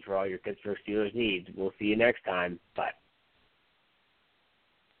every day for all your Pittsburgh Steelers needs. We'll see you next time. Bye.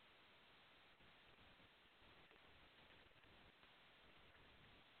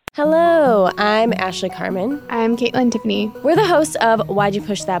 Hello, I'm Ashley Carmen. I'm Caitlin Tiffany. We're the hosts of Why'd You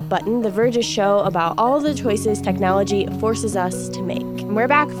Push That Button, The Verge's show about all the choices technology forces us to make. And we're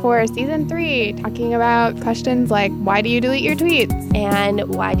back for Season 3, talking about questions like, why do you delete your tweets?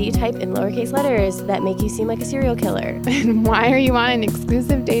 And why do you type in lowercase letters that make you seem like a serial killer? And why are you on an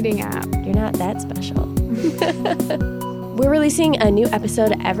exclusive dating app? You're not that special. We're releasing a new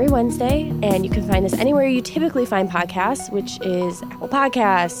episode every Wednesday, and you can find us anywhere you typically find podcasts, which is Apple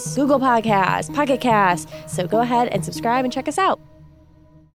Podcasts, Google Podcasts, Pocket Casts. So go ahead and subscribe and check us out.